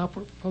starting up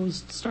or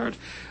proposed to start,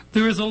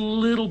 there was a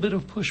little bit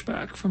of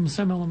pushback from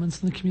some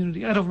elements in the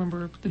community. I don't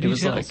remember the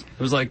details. It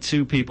was like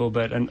 2 people,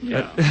 but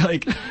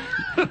like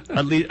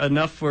at least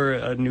enough for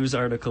a news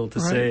article to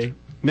say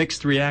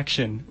mixed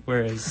reaction,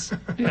 whereas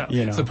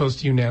as opposed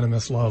to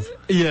unanimous love.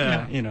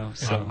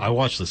 So I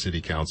watched the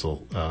city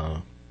council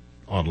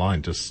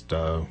online just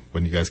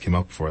when you guys came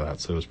up before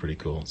that, so it was pretty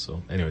cool.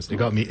 So anyways, it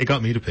got me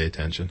to pay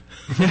attention.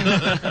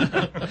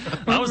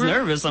 I was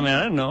nervous. I mean,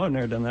 I didn't know. I've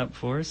never done that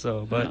before,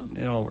 but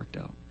it all worked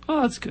out.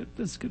 Oh, that's good.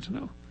 That's good to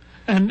know.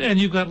 And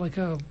you've got like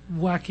a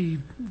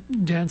wacky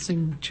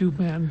dancing tube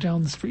man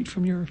down the street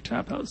from your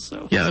tap house.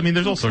 So yeah, I mean,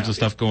 there's all sorts of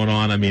stuff going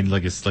on. I mean,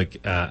 like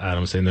Adam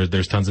was saying,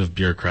 there's tons of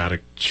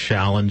bureaucratic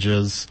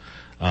challenges,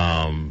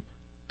 and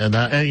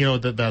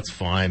that's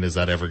fine. Is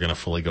that ever going to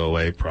fully go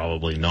away?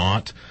 Probably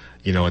not.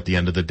 At the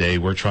end of the day,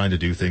 we're trying to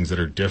do things that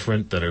are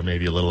different, that are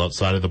maybe a little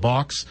outside of the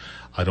box.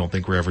 I don't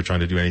think we're ever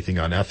trying to do anything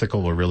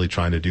unethical. We're really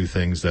trying to do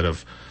things that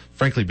have,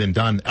 frankly, been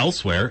done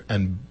elsewhere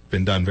and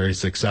been done very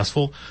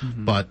successful.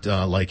 Mm-hmm. But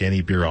like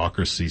any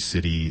bureaucracy,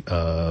 city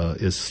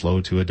is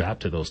slow to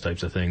adapt to those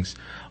types of things.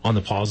 On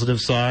the positive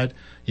side,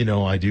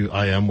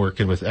 I am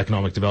working with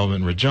economic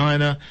development in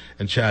Regina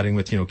and chatting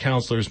with,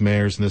 councillors,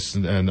 mayors,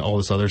 and all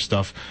this other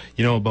stuff,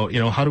 about,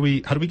 how do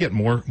we get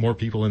more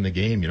people in the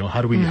game?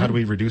 How do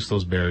we reduce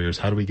those barriers?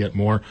 How do we get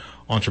more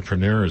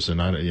entrepreneurs?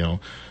 And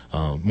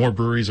more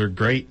breweries are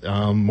great.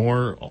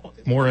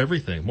 More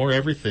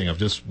everything of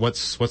just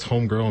what's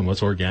homegrown,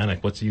 what's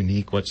organic, what's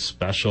unique, what's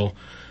special.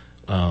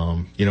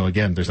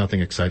 Again, there's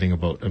nothing exciting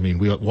about,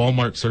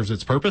 Walmart serves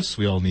its purpose.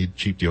 We all need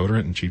cheap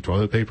deodorant and cheap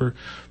toilet paper,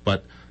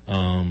 but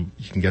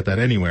you can get that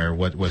anywhere.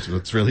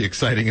 What's really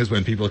exciting is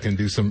when people can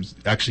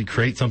actually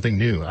create something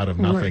new out of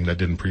nothing that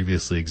didn't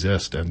previously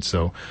exist. And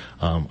so,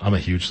 I'm a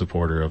huge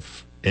supporter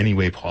of any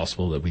way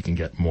possible that we can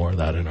get more of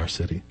that in our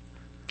city.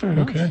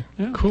 Okay,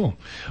 cool.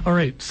 All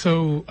right,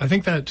 so I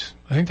think that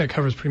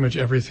covers pretty much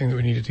everything that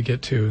we needed to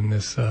get to in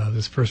this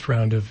first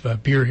round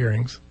of beer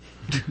hearings.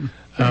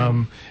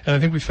 And I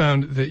think we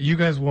found that you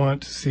guys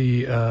want to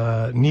see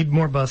need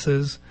more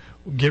buses,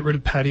 get rid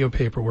of patio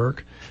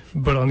paperwork,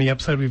 but on the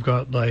upside we've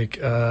got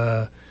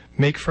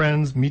make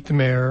friends, meet the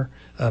mayor,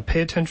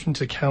 pay attention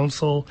to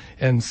council,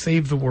 and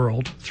save the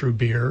world through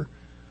beer.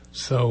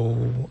 So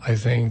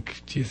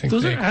do you think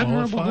those they are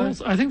admirable qualify?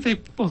 goals? I think they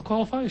both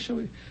qualify, shall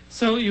we?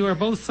 So you are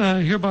both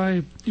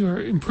hereby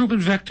your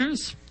improvement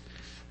vectors,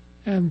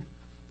 and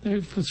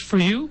it's for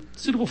you,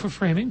 suitable for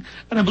framing.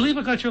 And I believe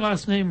I got your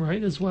last name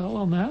right as well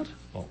on that.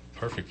 Oh,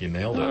 perfect. You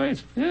nailed it. All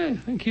right. Yeah,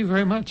 thank you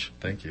very much.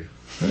 Thank you.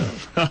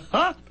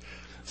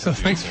 So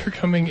thanks for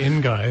coming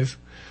in, guys,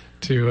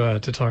 to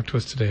talk to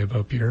us today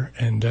about beer.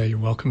 And you're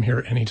welcome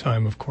here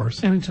anytime, of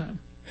course. Anytime.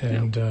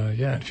 And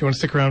if you want to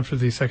stick around for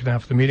the second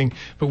half of the meeting,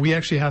 but we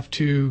actually have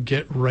to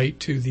get right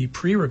to the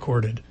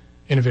pre-recorded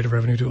innovative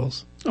revenue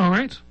tools. All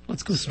right,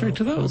 let's go straight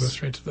to those. We'll go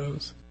straight to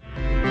those.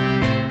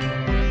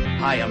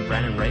 Hi, I'm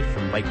Brandon Wright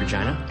from Bike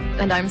Regina.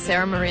 And I'm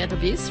Sarah Maria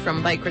DeBeese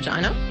from Bike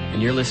Regina. And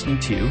you're listening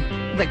to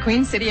the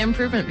Queen City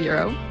Improvement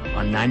Bureau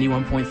on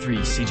 91.3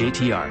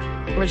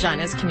 CJTR,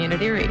 Regina's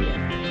community radio.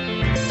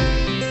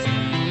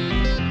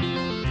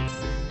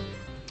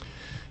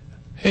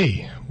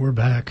 Hey, we're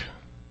back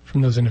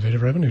from those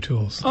innovative revenue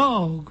tools.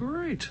 Oh,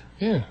 great.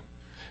 Yeah.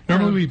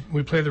 Normally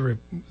we play the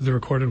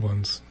recorded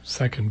ones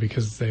second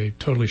because they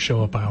totally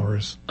show up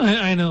ours.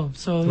 I know.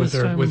 So with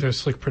their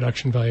slick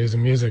production values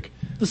and music.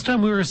 This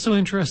time we were so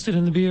interested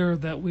in the beer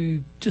that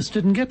we just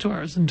didn't get to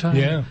ours in time.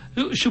 Yeah.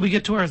 Should we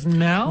get to ours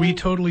now? We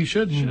totally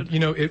should.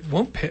 It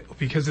won't pay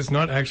because it's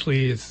not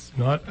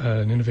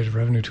an innovative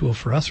revenue tool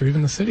for us or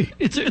even the city.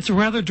 It's a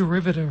rather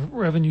derivative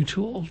revenue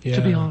tool,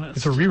 to be honest.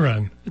 It's a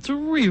rerun. It's a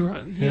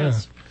rerun.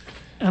 Yes.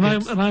 And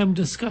I'm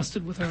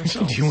disgusted with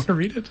ourselves. Do you want to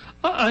read it?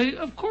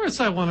 Of course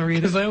I want to read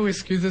it. Because I always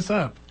screw this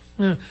up.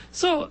 Yeah.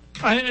 So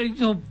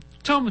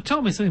tell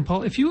me something,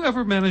 Paul. If you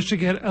ever manage to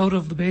get out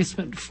of the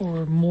basement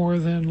for more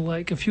than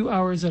a few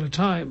hours at a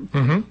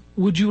time,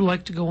 would you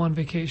like to go on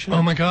vacation?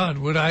 Oh my God,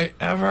 would I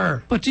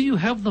ever? But do you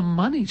have the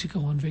money to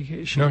go on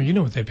vacation? No, you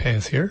know what they pay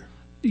us here.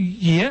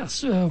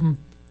 Yes.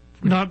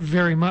 Not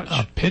very much.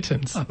 A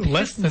pittance.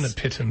 Less than a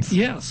pittance.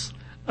 Yes.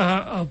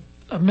 A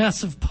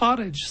mess of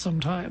pottage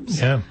sometimes.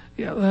 Yeah.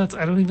 Yeah,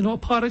 I don't even know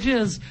what pottage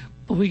is,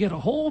 but we get a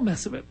whole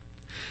mess of it.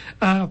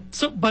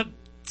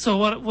 So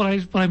what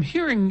I'm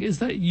hearing is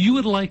that you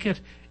would like it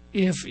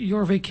if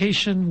your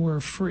vacation were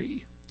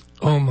free.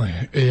 Oh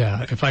my,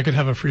 yeah. If I could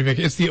have a free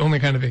vacation, it's the only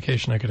kind of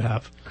vacation I could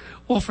have.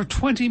 Well, for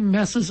 20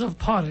 messes of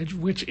pottage,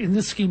 which in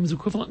this scheme is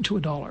equivalent to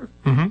 $1.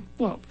 Mm-hmm.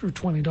 Well, for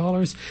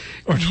 $20.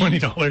 Or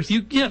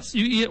 $20. Yes,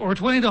 or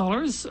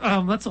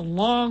 $20. That's a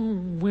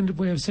long-winded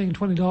way of saying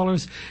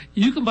 $20.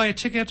 You can buy a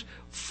ticket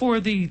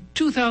for the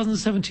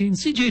 2017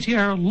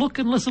 CJTR Look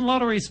and Listen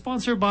Lottery,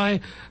 sponsored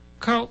by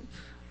Carlson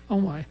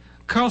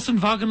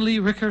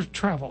Wagenly Rickert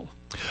Travel.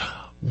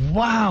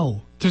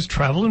 Wow. There's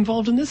travel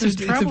involved in this?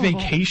 It's a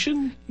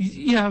vacation?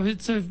 Yeah,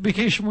 it's a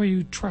vacation where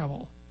you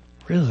travel.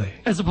 Really?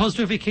 As opposed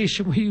to a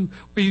vacation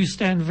where you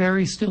stand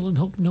very still and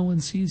hope no one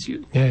sees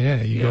you.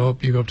 Yeah. You go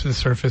up to the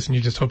surface and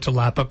you just hope to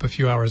lap up a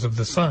few hours of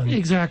the sun.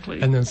 Exactly.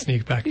 And then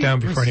sneak back down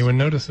before anyone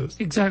notices.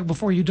 Exactly,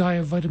 before you die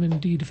of vitamin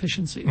D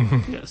deficiency.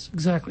 Mm-hmm. Yes,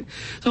 exactly.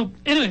 So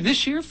anyway,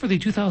 this year for the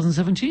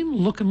 2017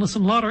 Look and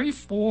Listen Lottery,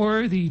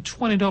 for the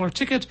 $20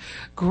 ticket,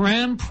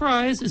 grand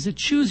prize is a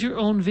choose your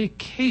own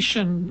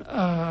vacation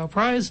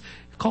prize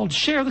called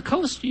Share the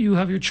Coast. You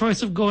have your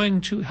choice of going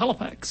to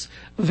Halifax,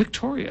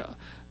 Victoria,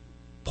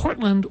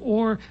 Portland,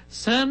 or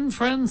San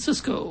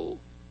Francisco.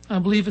 I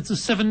believe it's a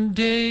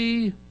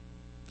 7-day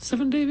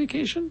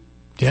vacation.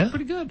 Yeah.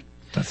 Pretty good.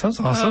 That sounds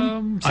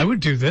awesome. I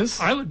would do this.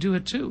 I would do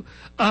it too.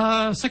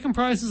 Second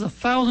prize is a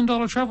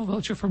 $1,000 travel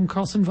voucher from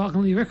Carlson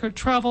Wagenly Rickert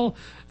Travel.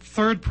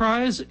 Third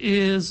prize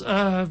is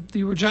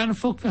the Regina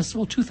Folk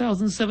Festival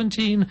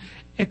 2017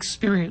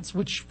 experience,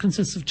 which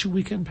consists of 2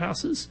 weekend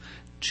passes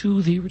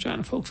to the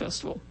Regina Folk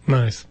Festival.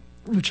 Nice.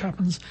 Which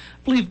happens,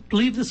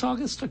 believe this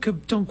August.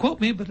 Don't quote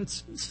me, but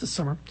it's this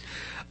summer.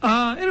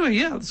 Anyway,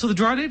 yeah. So the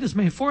draw date is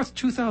May 4th,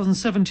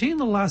 2017.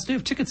 The last day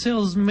of ticket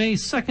sales is May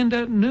 2nd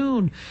at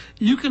noon.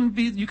 You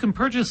can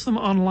purchase them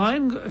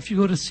online if you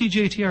go to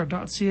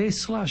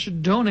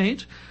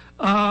cjtr.ca/donate,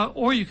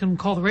 or you can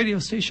call the radio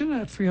station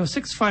at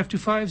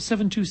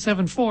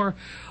 306-525-7274,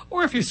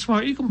 or if you're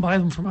smart, you can buy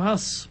them from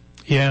us.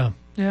 Yeah.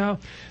 Yeah.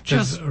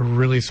 That's a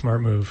really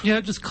smart move.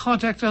 Yeah, just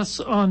contact us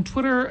on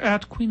Twitter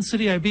at Queen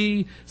City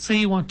IB. Say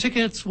you want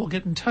tickets. We'll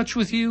get in touch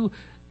with you.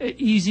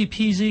 Easy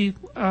peasy.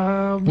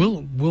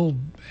 We'll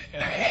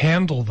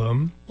handle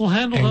them. We'll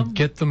handle them.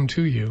 Get them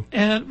to you.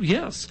 And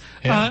yes,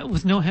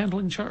 with no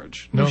handling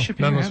charge. No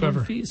shipping none or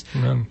whatsoever. handling fees.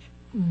 None.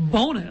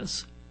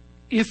 Bonus,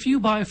 if you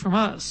buy from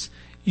us,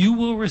 you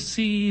will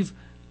receive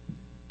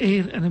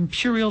an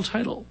imperial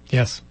title.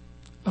 Yes.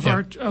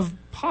 Of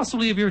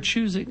possibly of your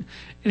choosing,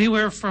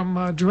 anywhere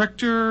from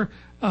director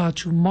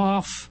to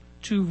MOF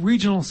to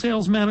regional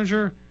sales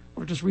manager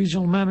or just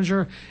regional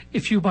manager.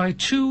 If you buy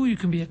 2, you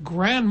can be a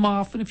Grand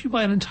Moff, and if you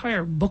buy an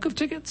entire book of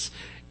tickets,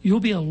 you'll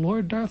be a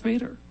Lord Darth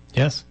Vader.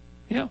 Yes.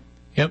 Yeah.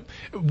 Yep.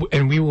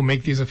 And we will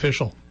make these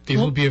official. These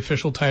will be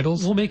official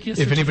titles. We'll make you a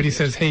if anybody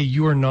says, "Hey,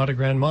 you are not a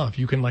Grand Moff,"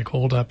 you can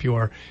hold up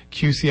your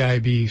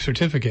QCIB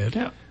certificate.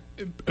 Yeah.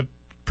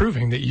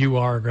 Proving that you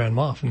are a Grand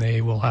Moff, and they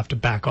will have to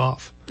back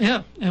off.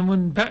 Yeah, and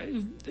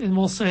and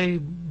we'll say,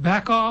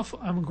 "Back off!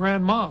 I'm a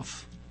Grand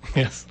Moff."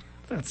 Yes,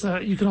 that's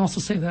you can also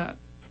say that.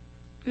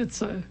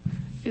 It's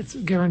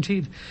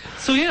guaranteed.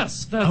 So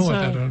yes, that's. I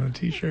want that on a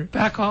T-shirt.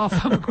 Back off!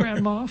 I'm a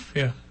Grand Moff.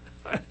 Yeah,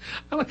 I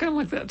kind of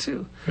like that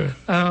too. Yeah.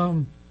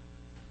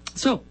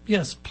 So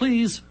yes,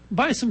 please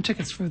buy some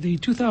tickets for the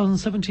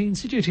 2017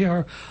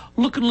 CJTR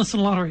Look and Listen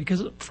Lottery,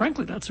 because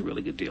frankly, that's a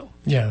really good deal.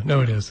 Yeah, no,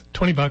 it is.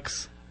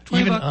 $20.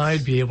 Even $20.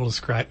 I'd be able to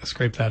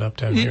scrape that up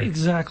down here.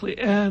 Exactly.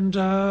 And,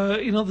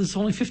 there's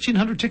only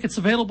 1,500 tickets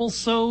available,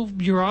 so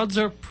your odds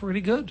are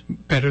pretty good.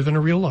 Better than a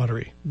real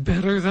lottery.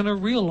 Better than a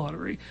real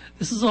lottery.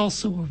 This is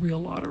also a real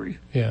lottery.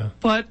 Yeah.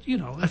 But,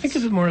 I think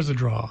of it more as a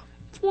draw.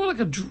 It's more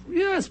like I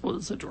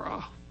suppose it's a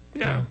draw.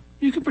 Yeah.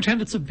 You can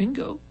pretend it's a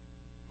bingo.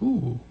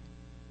 Ooh.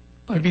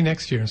 Maybe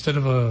next year. Instead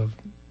of a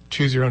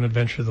choose your own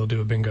adventure, they'll do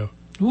a bingo.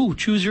 Ooh,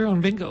 choose your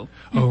own bingo.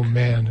 Oh,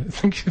 man.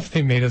 Think if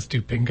they made us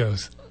do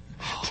bingos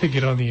to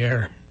get on the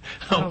air.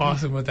 How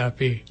awesome would that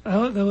be?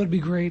 That would be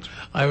great.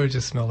 I would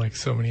just smell like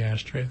so many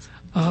ashtrays.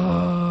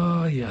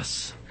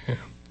 Yes. Yeah.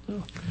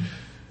 Oh.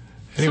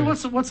 Anyway.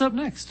 So what's up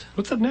next?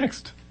 What's up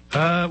next?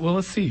 Well,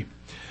 let's see.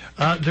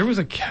 There was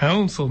a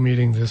council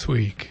meeting this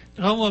week.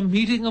 Oh, a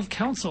meeting of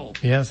council.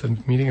 Yes, a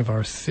meeting of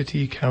our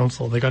city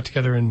council. They got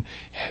together in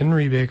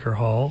Henry Baker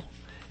Hall,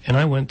 and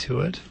I went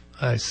to it.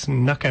 I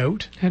snuck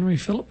out. Henry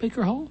Philip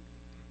Baker Hall?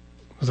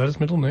 Was that his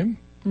middle name?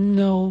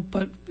 No,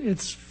 but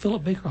it's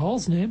Philip Baker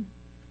Hall's name.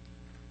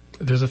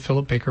 There's a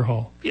Philip Baker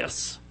Hall.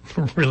 Yes.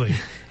 Really?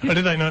 How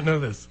did I not know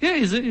this? Yeah,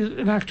 he's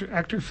an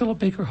actor Philip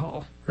Baker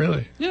Hall.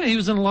 Really? Yeah, he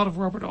was in a lot of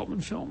Robert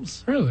Altman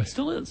films. Really?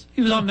 Still is.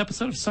 He was on an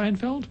episode of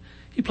Seinfeld.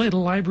 He played a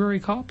library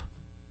cop.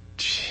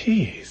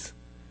 Jeez.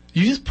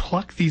 You just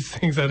pluck these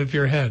things out of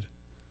your head.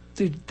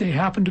 They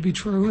happen to be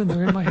true, and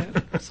they're in my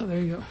head. So there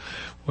you go.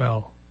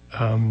 Well,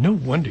 no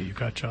wonder you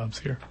got jobs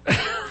here.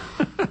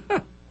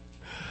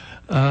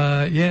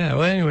 Yeah.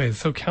 Well, anyways,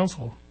 so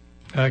council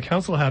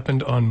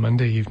happened on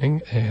Monday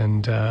evening,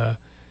 and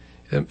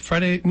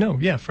Friday the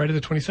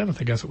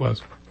 27th, I guess it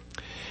was.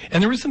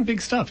 And there was some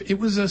big stuff. It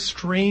was a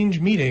strange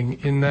meeting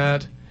in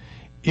that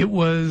it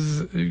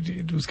was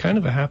kind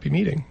of a happy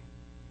meeting.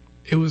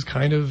 It was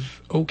kind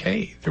of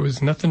okay. There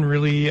was nothing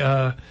really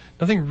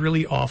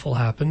awful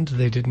happened.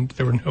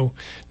 There were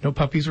no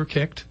puppies were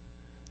kicked.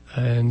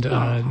 And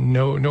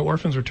no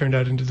orphans were turned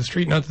out into the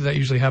street. Not that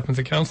usually happens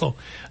at council.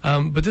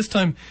 But this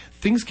time,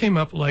 things came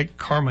up like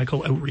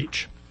Carmichael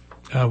Outreach,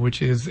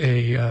 which is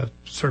a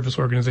service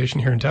organization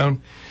here in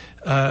town.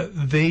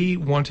 They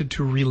wanted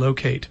to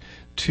relocate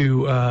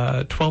to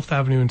 12th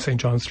Avenue and St.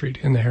 John Street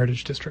in the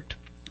Heritage District.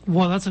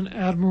 Well, that's an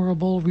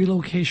admirable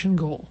relocation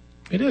goal.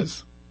 It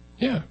is,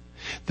 yeah.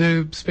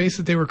 The space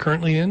that they were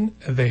currently in,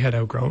 they had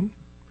outgrown.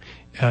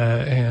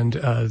 And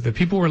the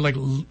people were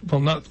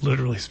not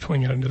literally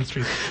spilling out into the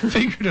streets,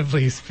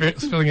 figuratively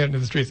spilling out into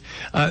the streets.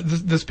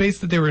 The space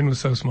that they were in was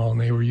so small,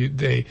 and they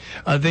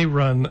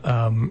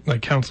run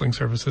like counseling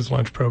services,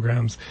 lunch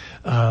programs,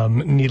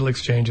 needle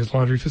exchanges,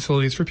 laundry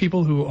facilities for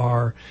people who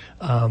are,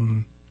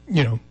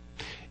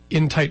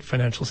 in tight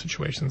financial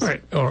situations,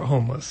 right, or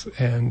homeless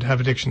and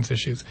have addictions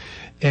issues,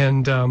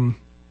 and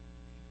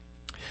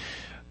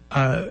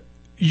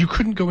you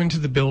couldn't go into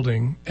the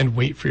building and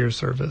wait for your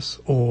service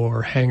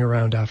or hang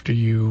around after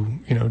you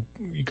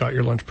got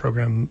your lunch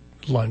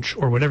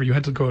or whatever. You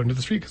had to go into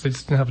the street because they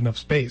just didn't have enough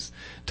space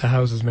to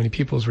house as many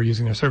people as were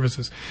using their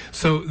services.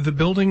 So the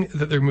building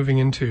that they're moving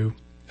into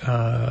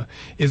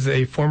is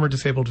a former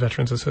Disabled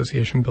Veterans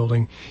Association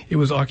building. It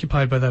was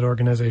occupied by that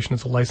organization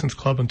as a licensed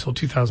club until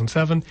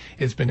 2007.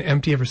 It's been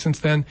empty ever since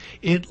then.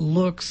 It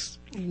looks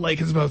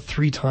like it's about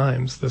 3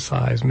 times the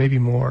size, maybe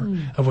more,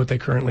 of what they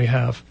currently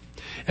have.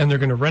 And they're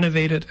going to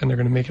renovate it, and they're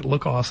going to make it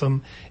look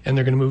awesome, and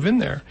they're going to move in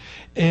there.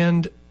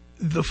 And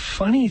the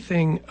funny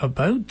thing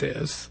about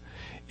this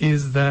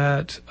is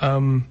that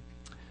 2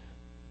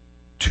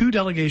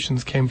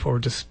 delegations came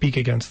forward to speak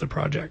against the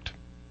project.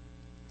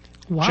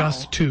 Wow.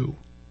 Just 2.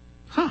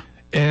 Huh.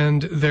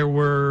 And there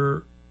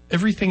were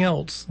everything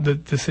else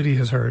that the city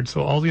has heard.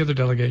 So all the other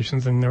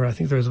delegations, and I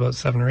think there was about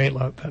 7 or 8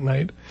 that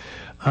night,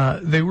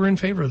 they were in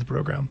favor of the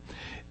program.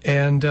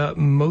 And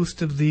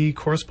most of the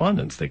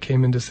correspondence that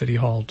came into City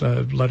Hall,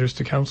 letters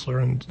to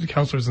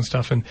councillors and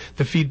stuff, and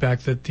the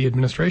feedback that the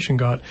administration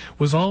got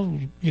was all,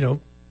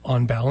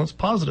 on balance,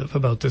 positive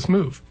about this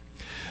move.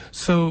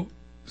 So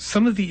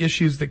some of the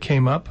issues that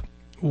came up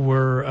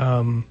were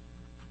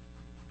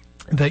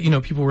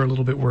that, people were a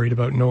little bit worried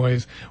about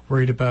noise,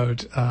 worried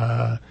about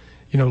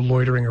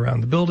loitering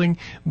around the building.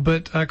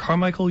 But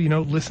Carmichael,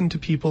 listened to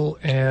people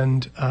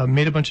and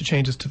made a bunch of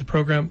changes to the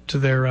program, to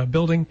their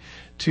building,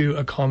 to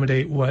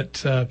accommodate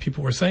what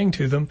people were saying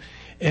to them.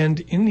 And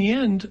in the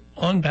end,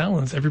 on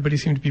balance, everybody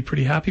seemed to be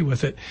pretty happy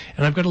with it.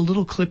 And I've got a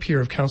little clip here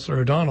of Councillor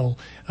O'Donnell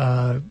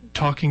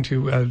talking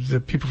to the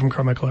people from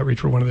Carmichael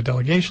Outreach, were one of the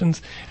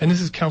delegations. And this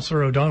is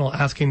Councillor O'Donnell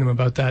asking them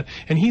about that.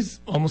 And he's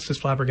almost as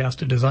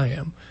flabbergasted as I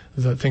am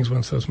that things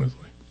went so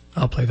smoothly.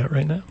 I'll play that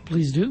right now.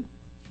 Please do.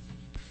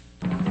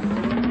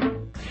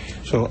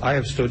 So I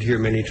have stood here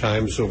many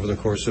times over the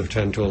course of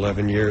 10 to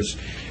 11 years,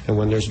 and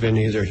when there's been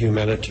either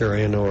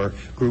humanitarian or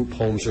group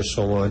homes or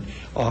so on,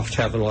 oft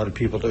have a lot of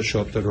people that show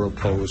up that are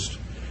opposed.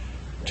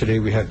 Today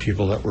we had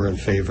people that were in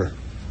favor.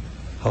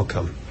 How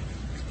come?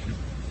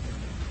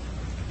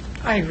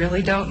 I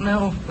really don't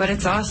know, but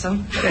it's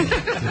awesome.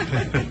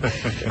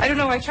 I don't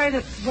know. I tried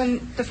it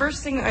the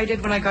first thing I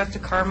did when I got to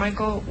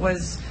Carmichael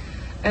was,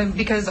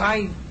 because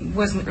I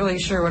wasn't really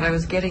sure what I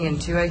was getting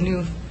into. I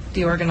knew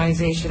the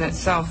organization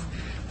itself,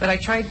 but I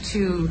tried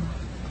to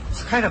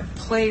kind of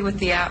play with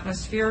the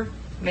atmosphere,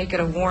 make it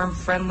a warm,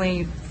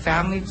 friendly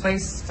family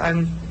place.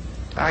 I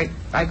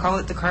call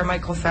it the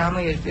Carmichael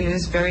family. It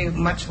is very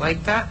much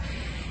like that.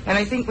 And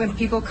I think when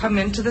people come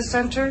into the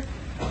center,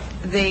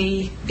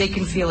 they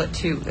can feel it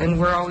too. And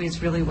we're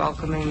always really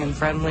welcoming and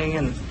friendly,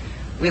 and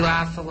we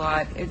laugh a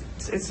lot.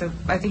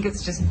 I think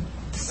it's just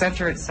the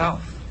center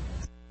itself.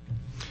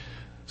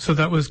 So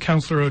that was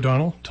Councillor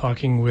O'Donnell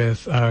talking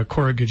with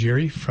Cora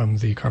Gajiri from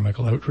the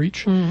Carmichael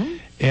Outreach. Mm-hmm.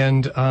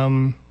 And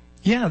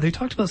they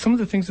talked about some of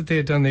the things that they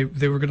had done.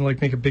 They were going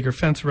to make a bigger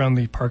fence around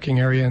the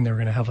parking area, and they were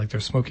going to have their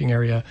smoking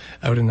area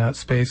out in that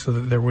space so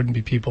that there wouldn't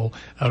be people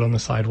out on the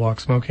sidewalk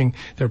smoking.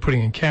 They're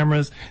putting in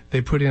cameras. They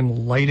put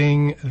in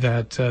lighting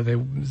that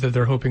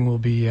they're hoping will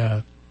be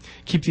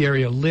keep the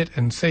area lit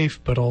and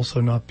safe, but also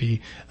not be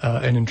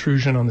an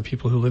intrusion on the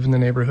people who live in the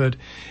neighborhood.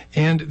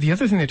 And the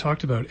other thing they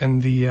talked about,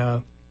 and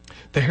the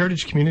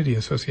Heritage Community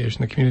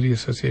Association, the community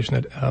association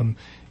that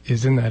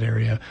is in that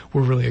area,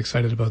 we're really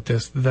excited about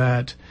this,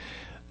 that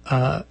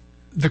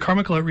the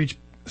Carmichael Outreach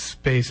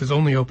space is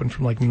only open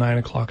from 9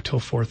 o'clock till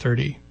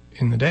 4:30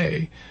 in the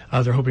day.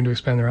 They're hoping to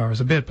expand their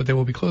hours a bit, but they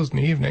will be closed in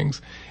the evenings.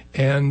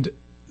 And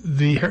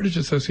the Heritage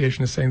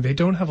Association is saying they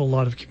don't have a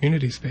lot of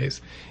community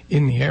space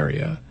in the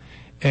area.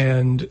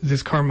 And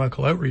this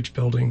Carmichael Outreach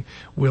building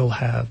will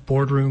have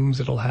boardrooms.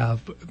 It'll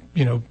have,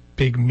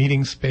 big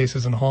meeting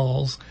spaces and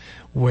halls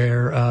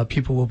where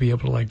people will be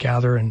able to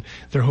gather. And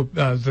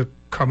the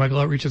Carmichael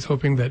Outreach is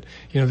hoping that,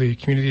 the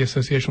community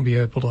association will be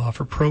able to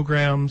offer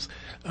programs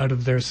out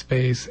of their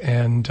space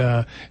and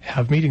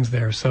have meetings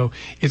there. So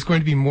it's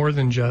going to be more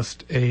than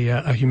just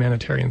a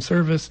humanitarian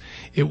service.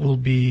 It will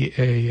be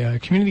a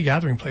community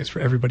gathering place for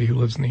everybody who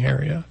lives in the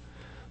area.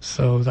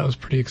 So that was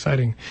pretty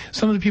exciting.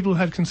 Some of the people who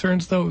had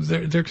concerns, though,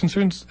 their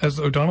concerns, as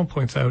O'Donnell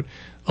points out,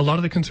 a lot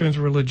of the concerns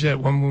were legit.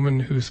 One woman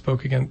who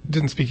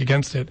didn't speak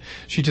against it.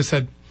 She just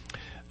said,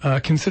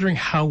 considering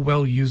how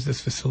well used this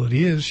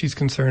facility is, she's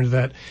concerned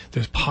that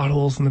there's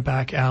potholes in the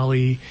back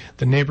alley,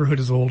 the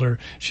neighborhood is older.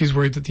 She's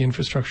worried that the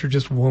infrastructure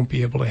just won't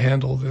be able to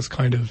handle this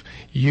kind of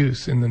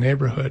use in the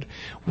neighborhood,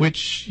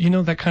 which,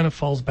 that kind of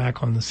falls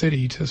back on the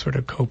city to sort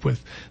of cope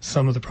with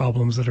some of the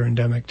problems that are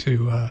endemic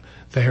to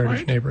the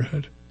Heritage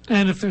neighborhood.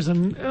 And if there's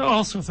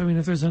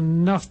if there's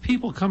enough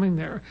people coming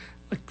there,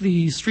 like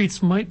the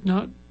streets might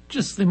not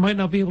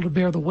be able to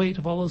bear the weight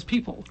of all those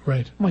people.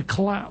 Right. Might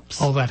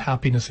collapse. All that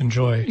happiness and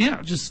joy.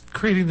 Yeah, just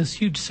creating this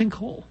huge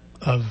sinkhole.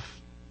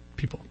 Of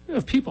people.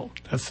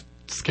 That's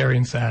scary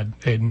and sad,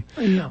 Hayden.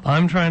 Yeah.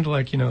 I'm trying to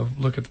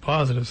look at the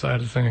positive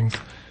side of things,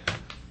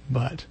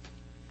 but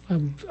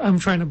I'm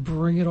trying to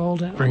bring it all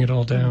down. Bring it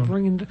all down.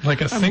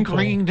 Like a sinkhole. I'm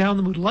bringing down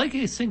the mood like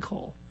a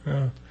sinkhole.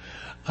 Yeah.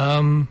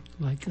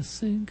 Like a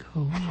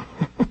sinkhole.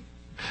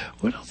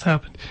 What else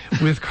happened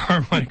with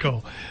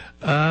Carmichael?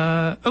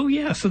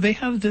 So they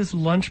have this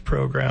lunch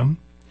program,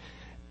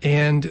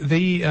 and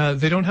they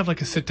don't have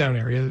like a sit-down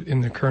area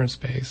in the current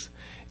space,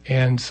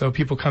 and so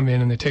people come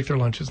in and they take their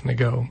lunches and they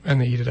go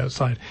and they eat it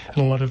outside. And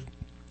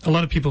a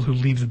lot of people who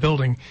leave the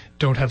building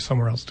don't have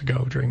somewhere else to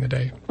go during the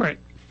day. Right.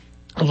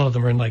 A lot of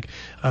them are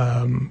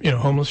in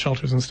homeless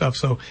shelters and stuff,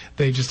 so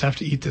they just have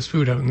to eat this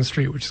food out in the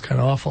street, which is kind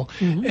of awful.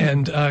 Mm-hmm.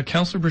 And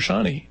Councillor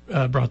Brashani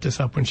brought this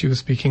up when she was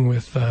speaking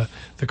with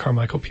the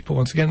Carmichael people.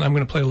 Once again, I'm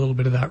going to play a little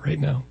bit of that right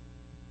now.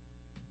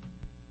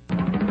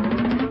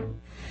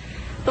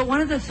 But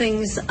one of the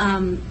things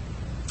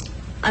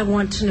I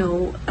want to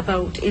know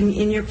about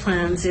in your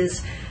plans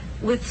is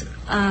with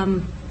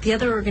the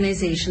other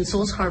organization,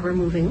 Souls Harbor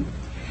Moving,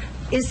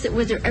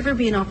 would there ever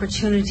be an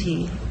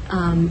opportunity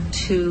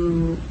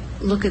to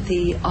look at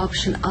the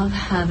option of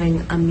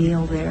having a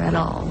meal there at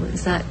all?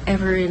 Is that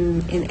ever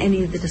in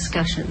any of the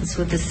discussions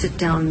with the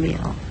sit-down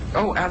meal?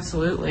 Oh,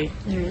 absolutely.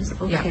 There is?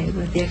 Okay, yeah.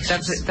 With the extra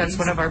That's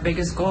one of our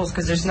biggest goals,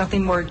 because there's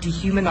nothing more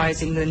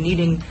dehumanizing than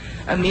needing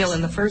a meal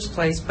in the first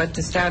place, but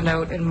to stand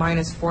out in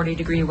minus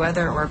 40-degree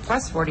weather or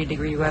plus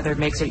 40-degree weather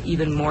makes it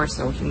even more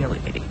so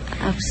humiliating.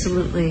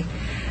 Absolutely.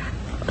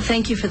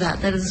 Thank you for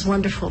that. That is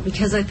wonderful,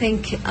 because I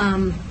think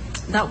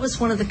that was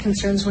one of the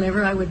concerns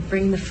whenever I would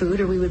bring the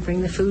food, or we would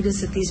bring the food, is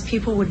that these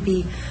people would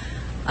be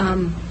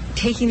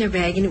taking their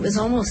bag, and it was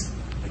almost,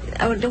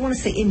 I don't want to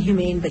say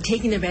inhumane, but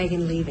taking their bag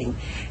and leaving.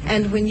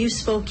 And when you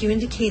spoke, you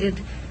indicated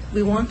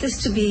we want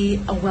this to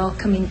be a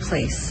welcoming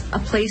place, a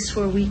place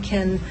where we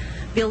can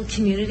build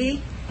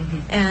community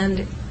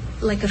and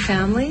like a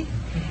family.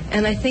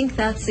 And I think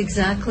that's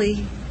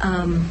exactly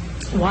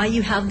why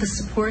you have the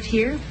support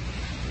here,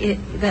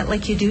 that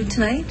like you do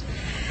tonight.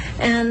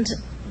 And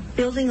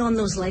building on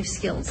those life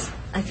skills,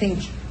 I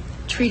think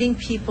treating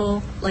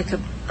people like a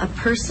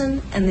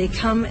person, and they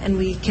come and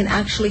we can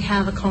actually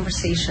have a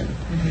conversation.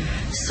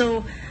 Mm-hmm.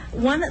 So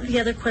one of the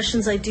other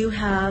questions I do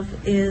have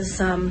is,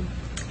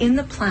 in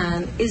the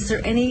plan,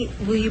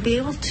 will you be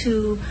able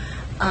to,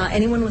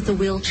 anyone with a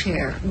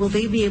wheelchair, will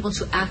they be able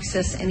to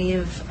access any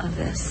of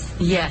this?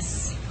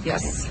 Yes.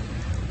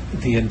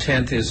 The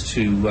intent is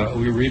to,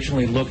 we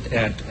originally looked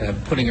at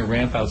putting a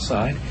ramp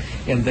outside,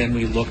 and then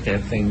we looked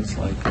at things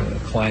like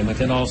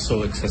climate and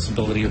also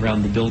accessibility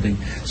around the building.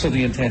 So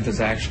the intent is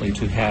actually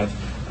to have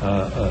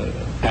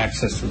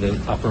access to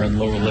the upper and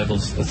lower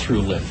levels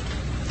through lift.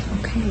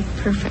 Okay,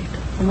 perfect.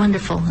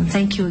 Wonderful. And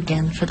thank you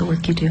again for the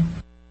work you do.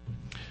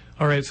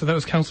 All right, so that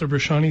was Councillor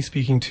Brashani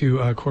speaking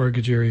to Cora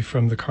Gajiri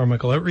from the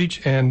Carmichael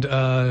Outreach, and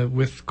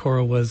with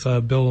Cora was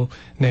Bill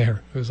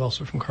Nair, who is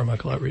also from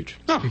Carmichael Outreach,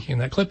 speaking in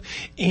that clip.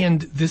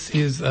 And this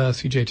is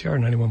CJTR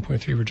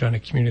 91.3 Regina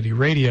Community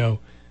Radio,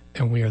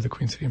 and we are the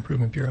Queen City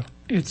Improvement Bureau.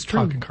 It's true.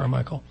 Talking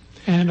Carmichael.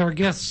 And our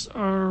guests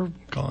are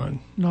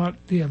gone.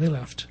 They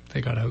left. They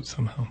got out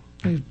somehow.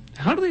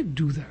 How do they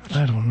do that?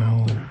 I don't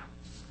know.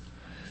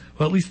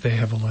 Well, at least they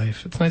have a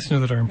life. It's nice to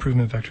know that our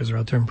improvement vectors are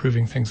out there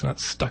improving things,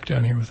 not stuck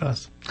down here with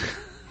us.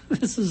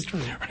 This is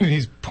true.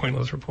 These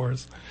pointless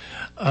reports.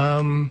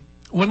 One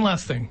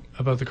last thing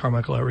about the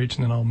Carmichael Outreach,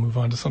 and then I'll move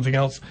on to something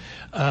else.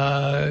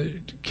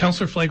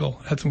 Councillor Flegel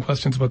had some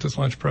questions about this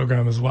lunch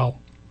program as well,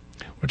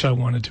 which I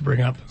wanted to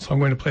bring up. So I'm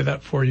going to play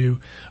that for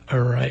you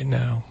right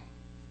now.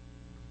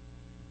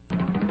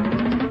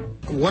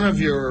 One of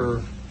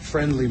your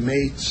friendly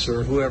mates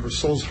or whoever,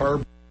 Souls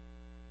Harbor,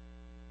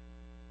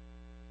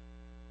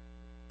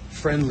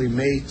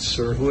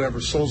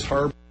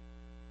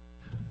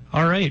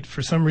 All right.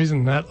 For some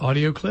reason, that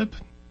audio clip,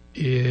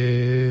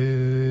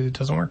 it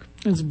doesn't work.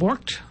 It's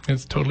borked?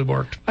 It's totally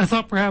borked. I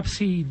thought perhaps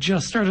he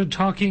just started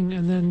talking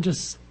and then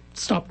just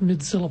stopped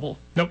mid-syllable.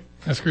 Nope.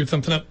 I screwed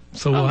something up.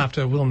 So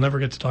we'll never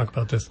get to talk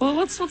about this. Well,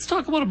 let's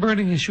talk about a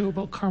burning issue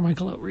about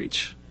Carmichael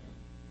Outreach.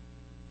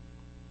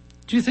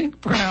 Do you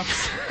think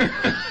perhaps...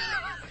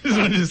 Just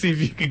wanted to see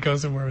if you could go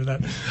somewhere with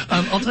that.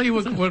 I'll tell you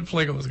what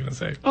Flegel was going to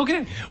say.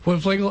 Okay.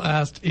 What Flegel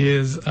asked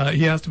is,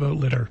 he asked about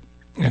litter.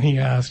 And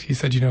he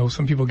said,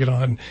 some people get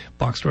on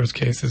box stores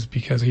cases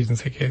because he didn't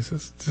say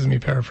cases. This is me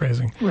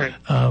paraphrasing. Right.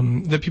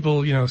 That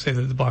people, say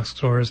that the box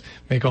stores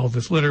make all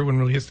this litter when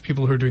really it's the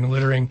people who are doing the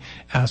littering.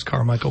 Ask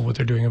Carmichael what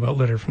they're doing about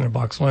litter from their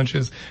box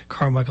lunches.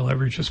 Carmichael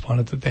Outreach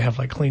responded that they have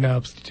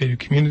cleanups, they do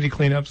community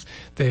cleanups,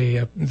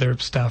 their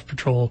staff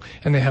patrol,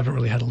 and they haven't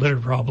really had a litter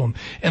problem.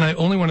 And I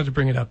only wanted to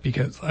bring it up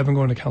because I've been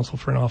going to council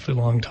for an awfully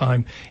long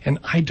time, and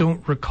I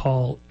don't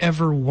recall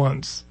ever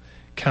once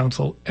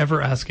council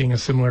ever asking a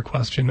similar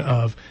question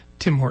of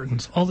Tim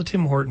Hortons. All the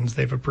Tim Hortons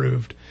they've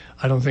approved,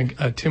 I don't think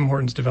a Tim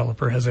Hortons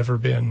developer has ever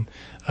been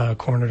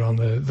cornered on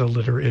the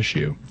litter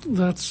issue.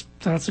 That's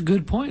a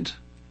good point.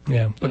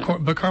 Yeah,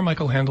 but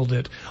Carmichael handled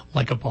it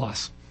like a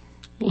boss.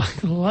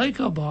 Like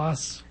a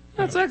boss.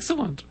 That's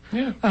excellent.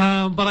 Yeah.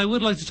 But I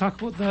would like to talk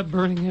about that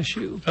burning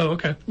issue. Oh,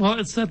 okay. Well,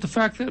 it's that the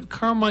fact that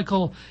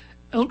Carmichael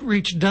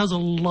Outreach does a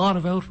lot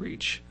of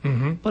outreach,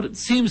 but it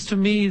seems to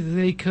me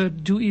they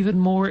could do even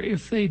more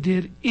if they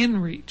did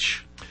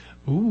inreach.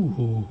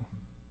 Ooh.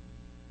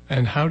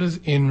 And how does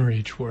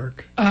inreach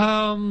work?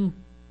 I'm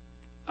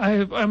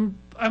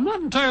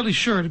not entirely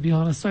sure, to be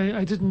honest.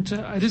 I didn't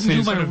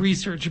do my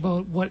research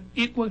about what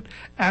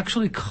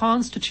actually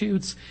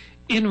constitutes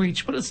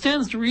inreach, but it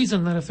stands to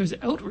reason that if there's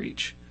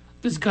outreach,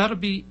 there's got to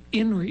be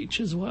inreach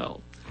as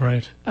well.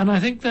 Right. And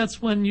I think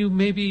that's when you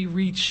maybe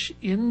reach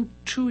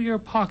into your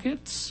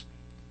pockets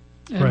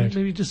and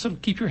maybe just sort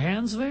of keep your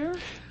hands there.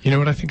 You know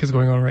what I think is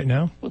going on right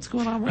now? What's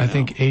going on right now? I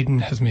think Aidan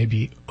has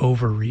maybe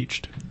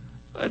overreached.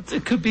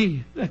 It could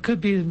be. That could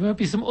be. There might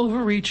be some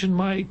overreach in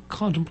my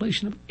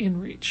contemplation of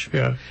inreach.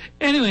 Yeah.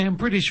 Anyway, I'm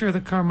pretty sure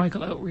that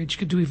Carmichael Outreach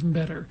could do even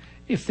better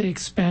if they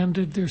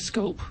expanded their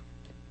scope,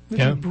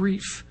 their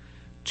brief,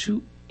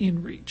 to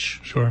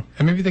inreach. Sure.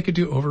 And maybe they could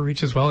do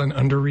overreach as well and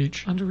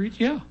underreach. Underreach,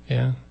 yeah.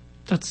 Yeah.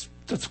 That's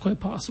quite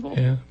possible.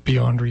 Yeah.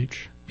 Beyond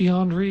reach.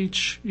 Beyond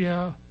reach,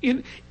 yeah.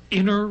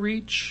 Inner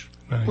reach,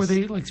 where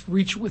they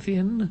reach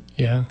within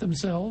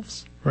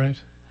themselves. Right.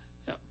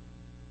 Yeah.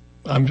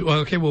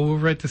 Okay, well, we'll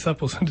write this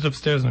up. We'll send it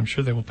upstairs, and I'm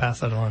sure they will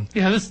pass that on.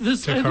 Yeah,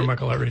 this to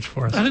Carmichael Outreach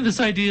for us. I think this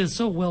idea is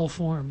so well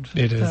formed.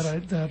 It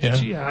is.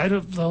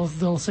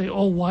 They'll say,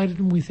 "Oh, why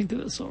didn't we think of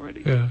this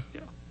already?" Yeah.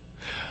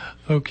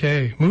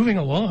 Okay, moving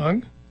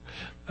along.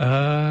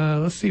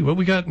 Let's see. What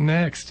we got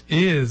next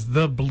is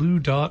the Blue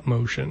Dot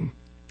motion.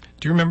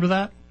 Do you remember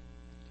that?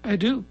 I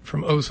do.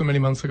 From so many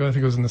months ago. I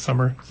think it was in the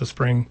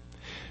spring.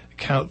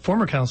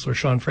 Former councillor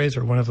Sean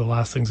Fraser, one of the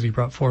last things that he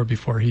brought forward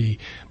before he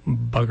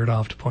buggered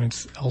off to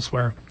points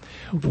elsewhere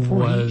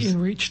was he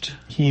inreached.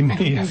 He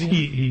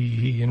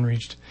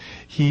inreached.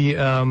 He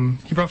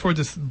brought forward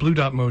this Blue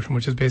Dot motion,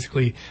 which is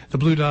basically the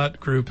Blue Dot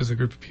group is a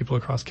group of people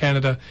across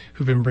Canada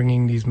who've been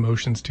bringing these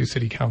motions to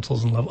city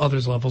councils and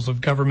other levels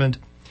of government.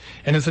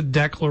 And it's a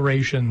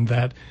declaration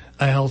that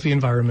a healthy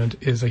environment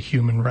is a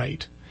human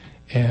right.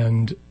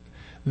 And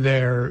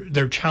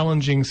they're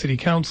challenging city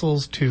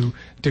councils to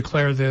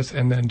declare this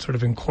and then sort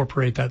of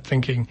incorporate that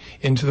thinking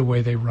into the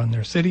way they run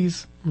their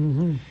cities.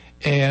 Mm-hmm.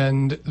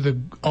 And the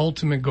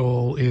ultimate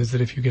goal is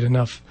that if you get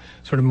enough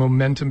sort of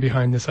momentum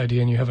behind this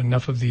idea and you have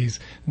enough of these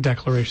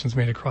declarations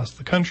made across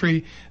the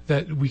country,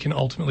 that we can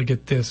ultimately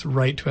get this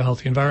right to a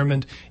healthy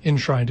environment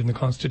enshrined in the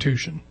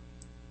Constitution.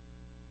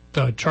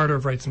 The Charter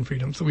of Rights and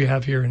Freedoms that we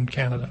have here in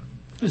Canada.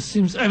 This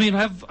seems,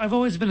 I've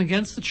always been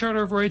against the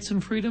Charter of Rights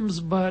and Freedoms,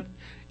 but,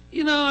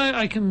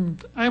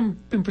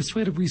 I've been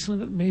persuaded recently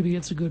that maybe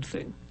it's a good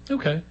thing.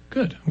 Okay,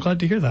 good. I'm glad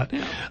to hear that.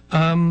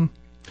 Yeah.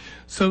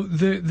 So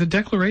the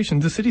declaration,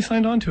 the city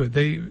signed on to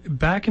it.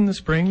 Back in the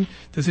spring,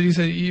 the city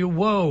said,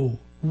 whoa,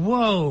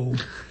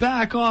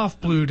 back off,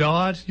 Blue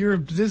Dot.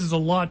 This is a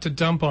lot to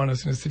dump on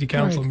us in a city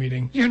council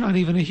meeting. You're not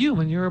even a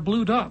human. You're a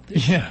Blue Dot.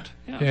 Yeah.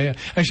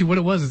 Actually, what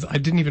it was is I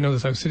didn't even know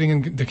this. I was sitting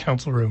in the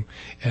council room,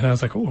 and I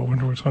was like, I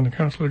wonder what's on the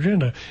council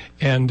agenda.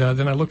 And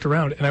then I looked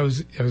around, and I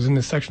was in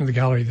this section of the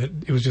gallery that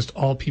it was just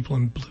all people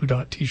in Blue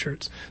Dot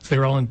T-shirts. So they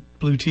were all in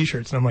blue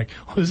T-shirts, and I'm like,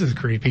 this is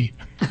creepy.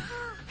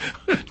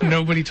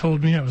 Nobody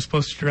told me I was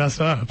supposed to dress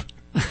up.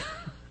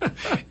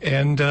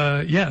 And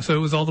so it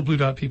was all the Blue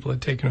Dot people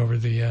had taken over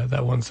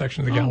that one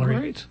section of the gallery.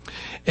 Great.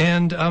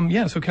 And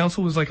so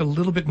council was a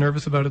little bit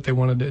nervous about it. They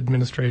wanted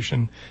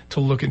administration to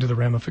look into the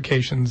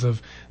ramifications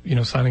of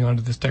signing on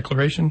to this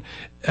declaration.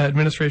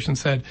 Administration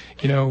said,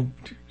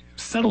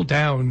 settle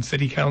down,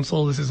 city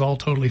council. This is all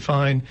totally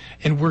fine,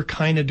 and we're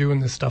kind of doing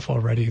this stuff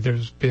already. There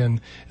was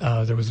an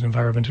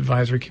environment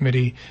advisory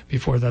committee.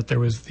 Before that, there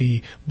was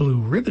the Blue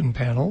Ribbon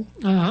panel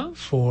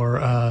for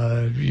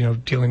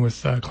dealing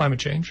with climate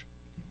change.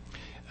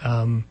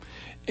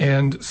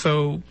 And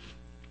so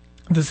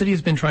the city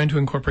has been trying to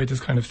incorporate this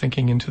kind of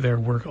thinking into their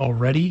work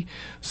already,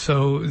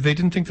 so they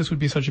didn't think this would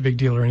be such a big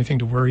deal or anything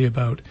to worry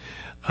about.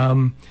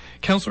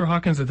 Councillor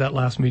Hawkins at that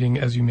last meeting,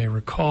 as you may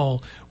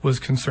recall, was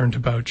concerned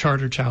about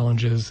charter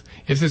challenges.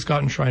 If this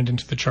got enshrined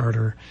into the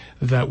charter,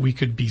 that we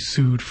could be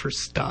sued for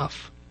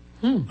stuff.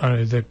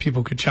 that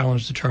people could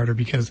challenge the charter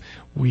because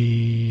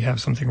we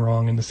have something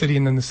wrong in the city,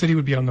 and then the city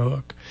would be on the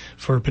hook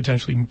for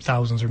potentially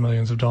thousands or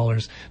millions of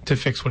dollars to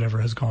fix whatever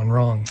has gone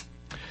wrong.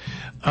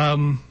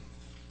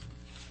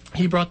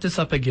 He brought this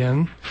up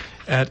again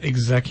at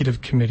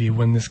executive committee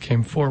when this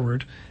came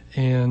forward,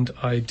 and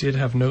I did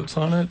have notes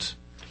on it.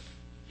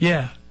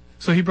 Yeah.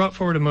 So he brought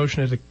forward a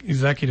motion at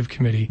executive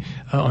committee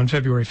on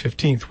February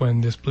 15th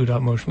when this Blue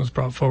Dot motion was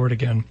brought forward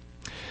again.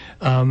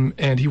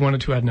 And he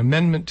wanted to add an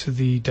amendment to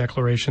the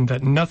declaration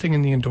that nothing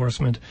in the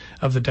endorsement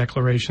of the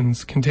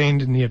declarations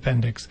contained in the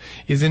appendix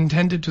is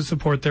intended to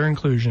support their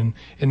inclusion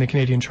in the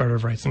Canadian Charter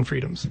of Rights and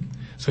Freedoms.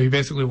 So he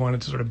basically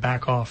wanted to sort of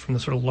back off from the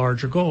sort of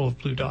larger goal of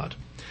Blue Dot.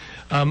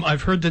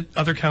 I've heard that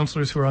other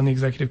councillors who are on the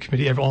executive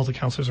committee, all the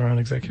councillors are on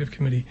executive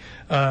committee,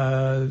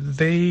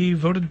 they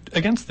voted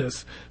against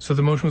this. So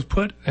the motion was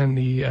put and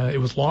it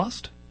was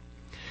lost.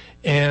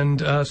 And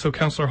so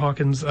Councillor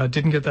Hawkins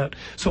didn't get that.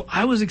 So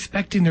I was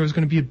expecting there was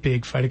going to be a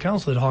big fight of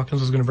council, that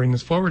Hawkins was going to bring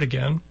this forward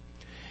again.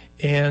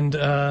 And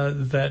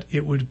that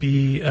it would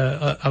be,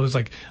 I was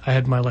like, I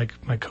had my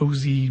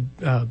cozy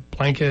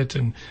blanket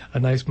and a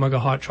nice mug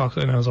of hot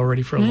chocolate, and I was all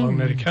ready for a long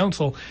night of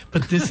council.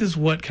 But this is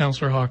what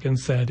Councillor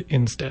Hawkins said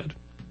instead.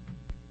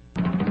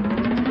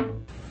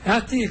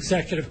 At the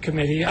executive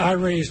committee, I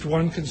raised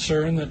one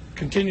concern that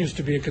continues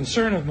to be a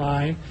concern of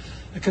mine,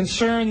 a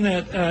concern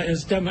that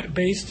is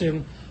based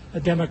in a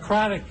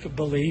democratic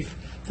belief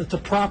that the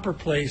proper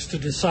place to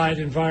decide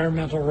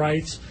environmental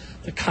rights,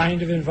 the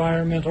kind of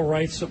environmental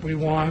rights that we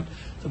want,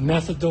 the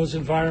method those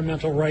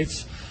environmental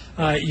rights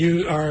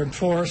are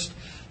enforced,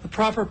 the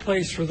proper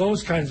place for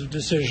those kinds of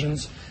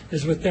decisions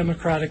is with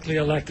democratically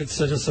elected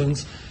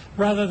citizens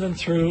rather than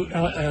through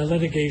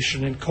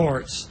litigation in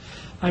courts.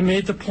 I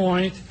made the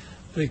point,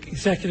 the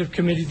executive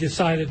committee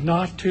decided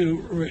not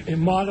to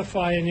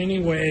modify in any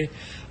way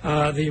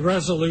the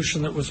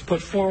resolution that was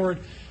put forward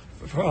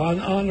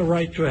on the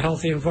right to a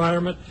healthy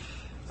environment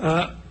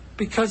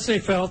because they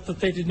felt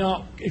that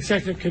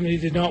executive committee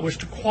did not wish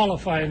to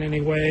qualify in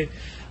any way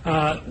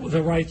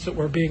the rights that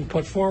were being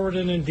put forward.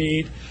 And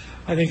indeed,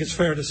 I think it's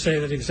fair to say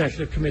that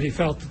executive committee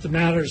felt that the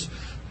matters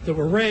that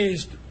were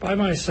raised by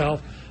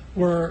myself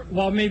were,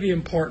 while maybe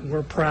important,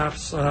 were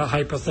perhaps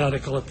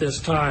hypothetical at this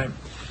time.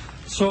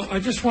 So I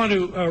just want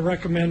to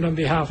recommend on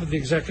behalf of the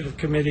executive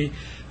committee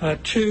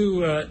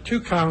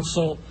to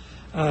council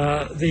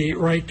the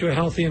right to a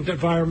healthy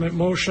environment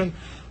motion.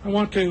 I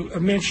want to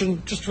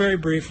mention just very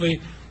briefly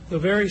the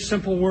very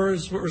simple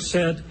words that were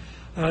said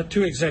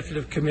to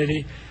executive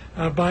committee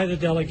by the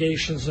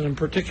delegations, and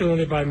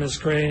particularly by Ms.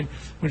 Crane,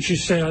 when she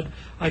said,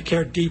 "I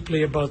care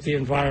deeply about the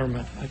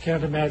environment." I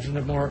can't imagine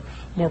a more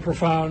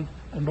profound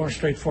and more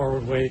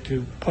straightforward way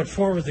to put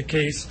forward the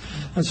case,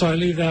 and so I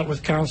leave that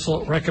with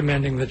council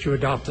recommending that you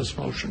adopt this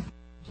motion.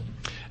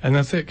 And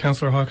that's it.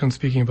 Councillor Hawkins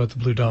speaking about the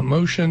Blue Dot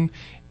motion.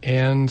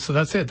 And so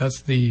that's it.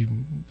 That's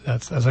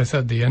as I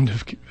said, the end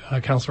of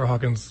Councillor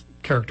Hawkins'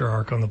 character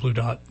arc on the Blue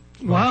Dot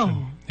motion.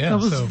 Wow. Yeah,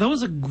 that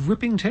was a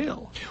gripping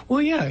tale.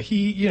 Well, yeah,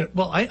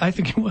 I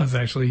think it was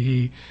actually.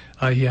 He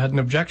had an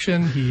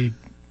objection. He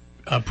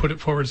put it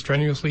forward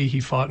strenuously.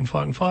 He fought and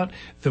fought and fought.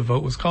 The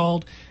vote was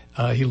called.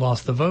 He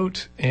lost the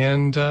vote,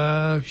 and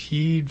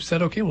he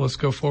said, "Okay, well, let's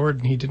go forward."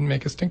 And he didn't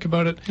make us think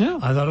about it. Yeah.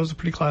 I thought it was a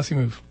pretty classy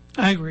move.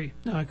 I agree.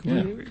 No, I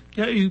completely agree.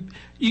 Yeah,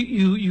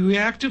 you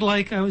reacted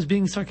like I was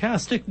being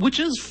sarcastic,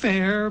 which is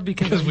fair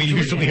because we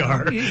usually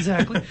are.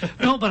 Exactly.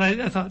 No, but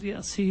I thought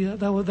yes,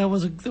 that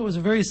was a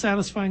very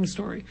satisfying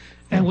story,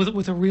 and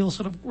with a real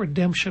sort of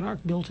redemption arc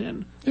built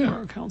in for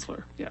our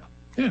counselor. Yeah.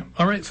 Yeah.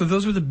 All right. So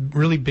those were the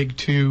really big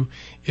two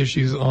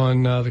issues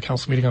on the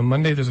council meeting on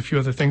Monday. There's a few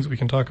other things that we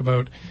can talk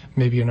about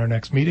maybe in our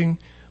next meeting,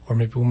 or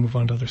maybe we'll move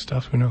on to other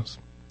stuff. Who knows?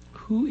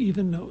 Who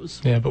even knows?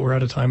 Yeah, but we're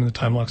out of time and the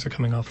time locks are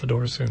coming off the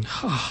door soon.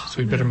 So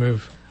we better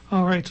move.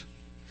 All right.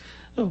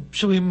 So,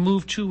 shall we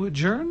move to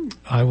adjourn?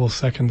 I will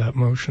second that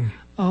motion.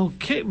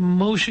 Okay,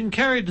 motion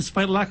carried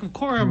despite lack of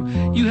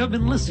quorum. You have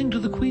been listening to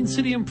the Queen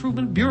City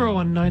Improvement Bureau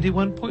on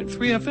 91.3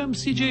 FM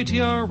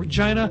CJTR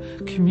Regina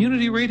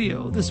Community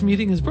Radio. This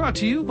meeting is brought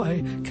to you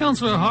by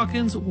Councillor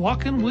Hawkins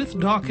Walkin' with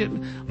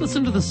Dawkin.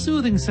 Listen to the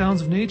soothing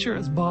sounds of nature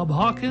as Bob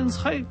Hawkins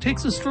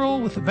takes a stroll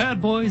with the bad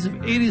boys of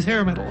 80s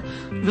hair metal.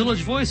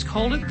 Village Voice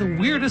called it the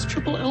weirdest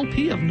triple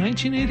LP of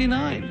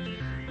 1989.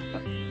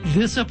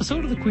 This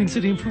episode of the Queen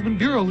City Improvement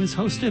Bureau is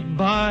hosted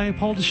by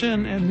Paul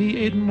Deschen and me,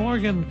 Aidan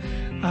Morgan.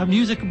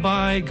 Music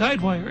by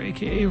Guidewire,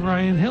 a.k.a.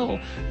 Ryan Hill.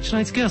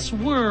 Tonight's guests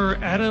were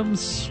Adam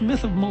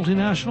Smith of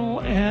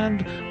Multinational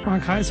and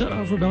Mark Heise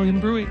of Rebellion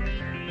Brewing.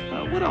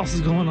 What else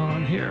is going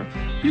on here?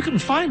 You can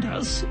find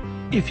us,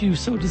 if you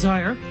so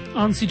desire,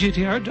 on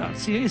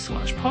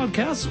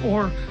cjtr.ca/podcasts,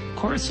 or, of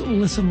course,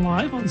 listen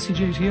live on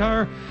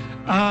CJTR.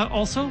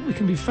 Also, we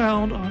can be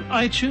found on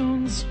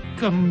iTunes.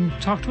 Come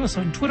talk to us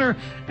on Twitter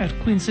at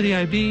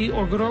QueenCityIB,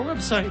 or go to our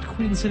website,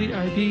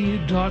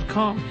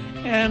 queencityib.com.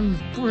 And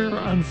we're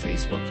on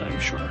Facebook, I'm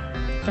sure.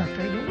 In fact,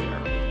 I know we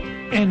are.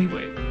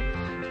 Anyway,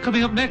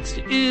 coming up next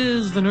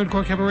is the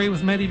Nerdcore Cabaret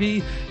with Maddie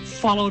B,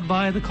 followed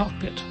by The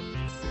Cockpit.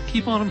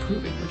 keep on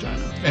improving,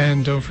 Regina.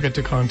 And don't forget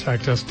to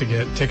contact us to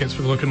get tickets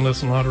for the Look and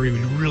Listen Lottery.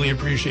 We'd really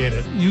appreciate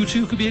it. You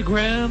too could be a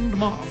grand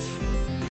moth.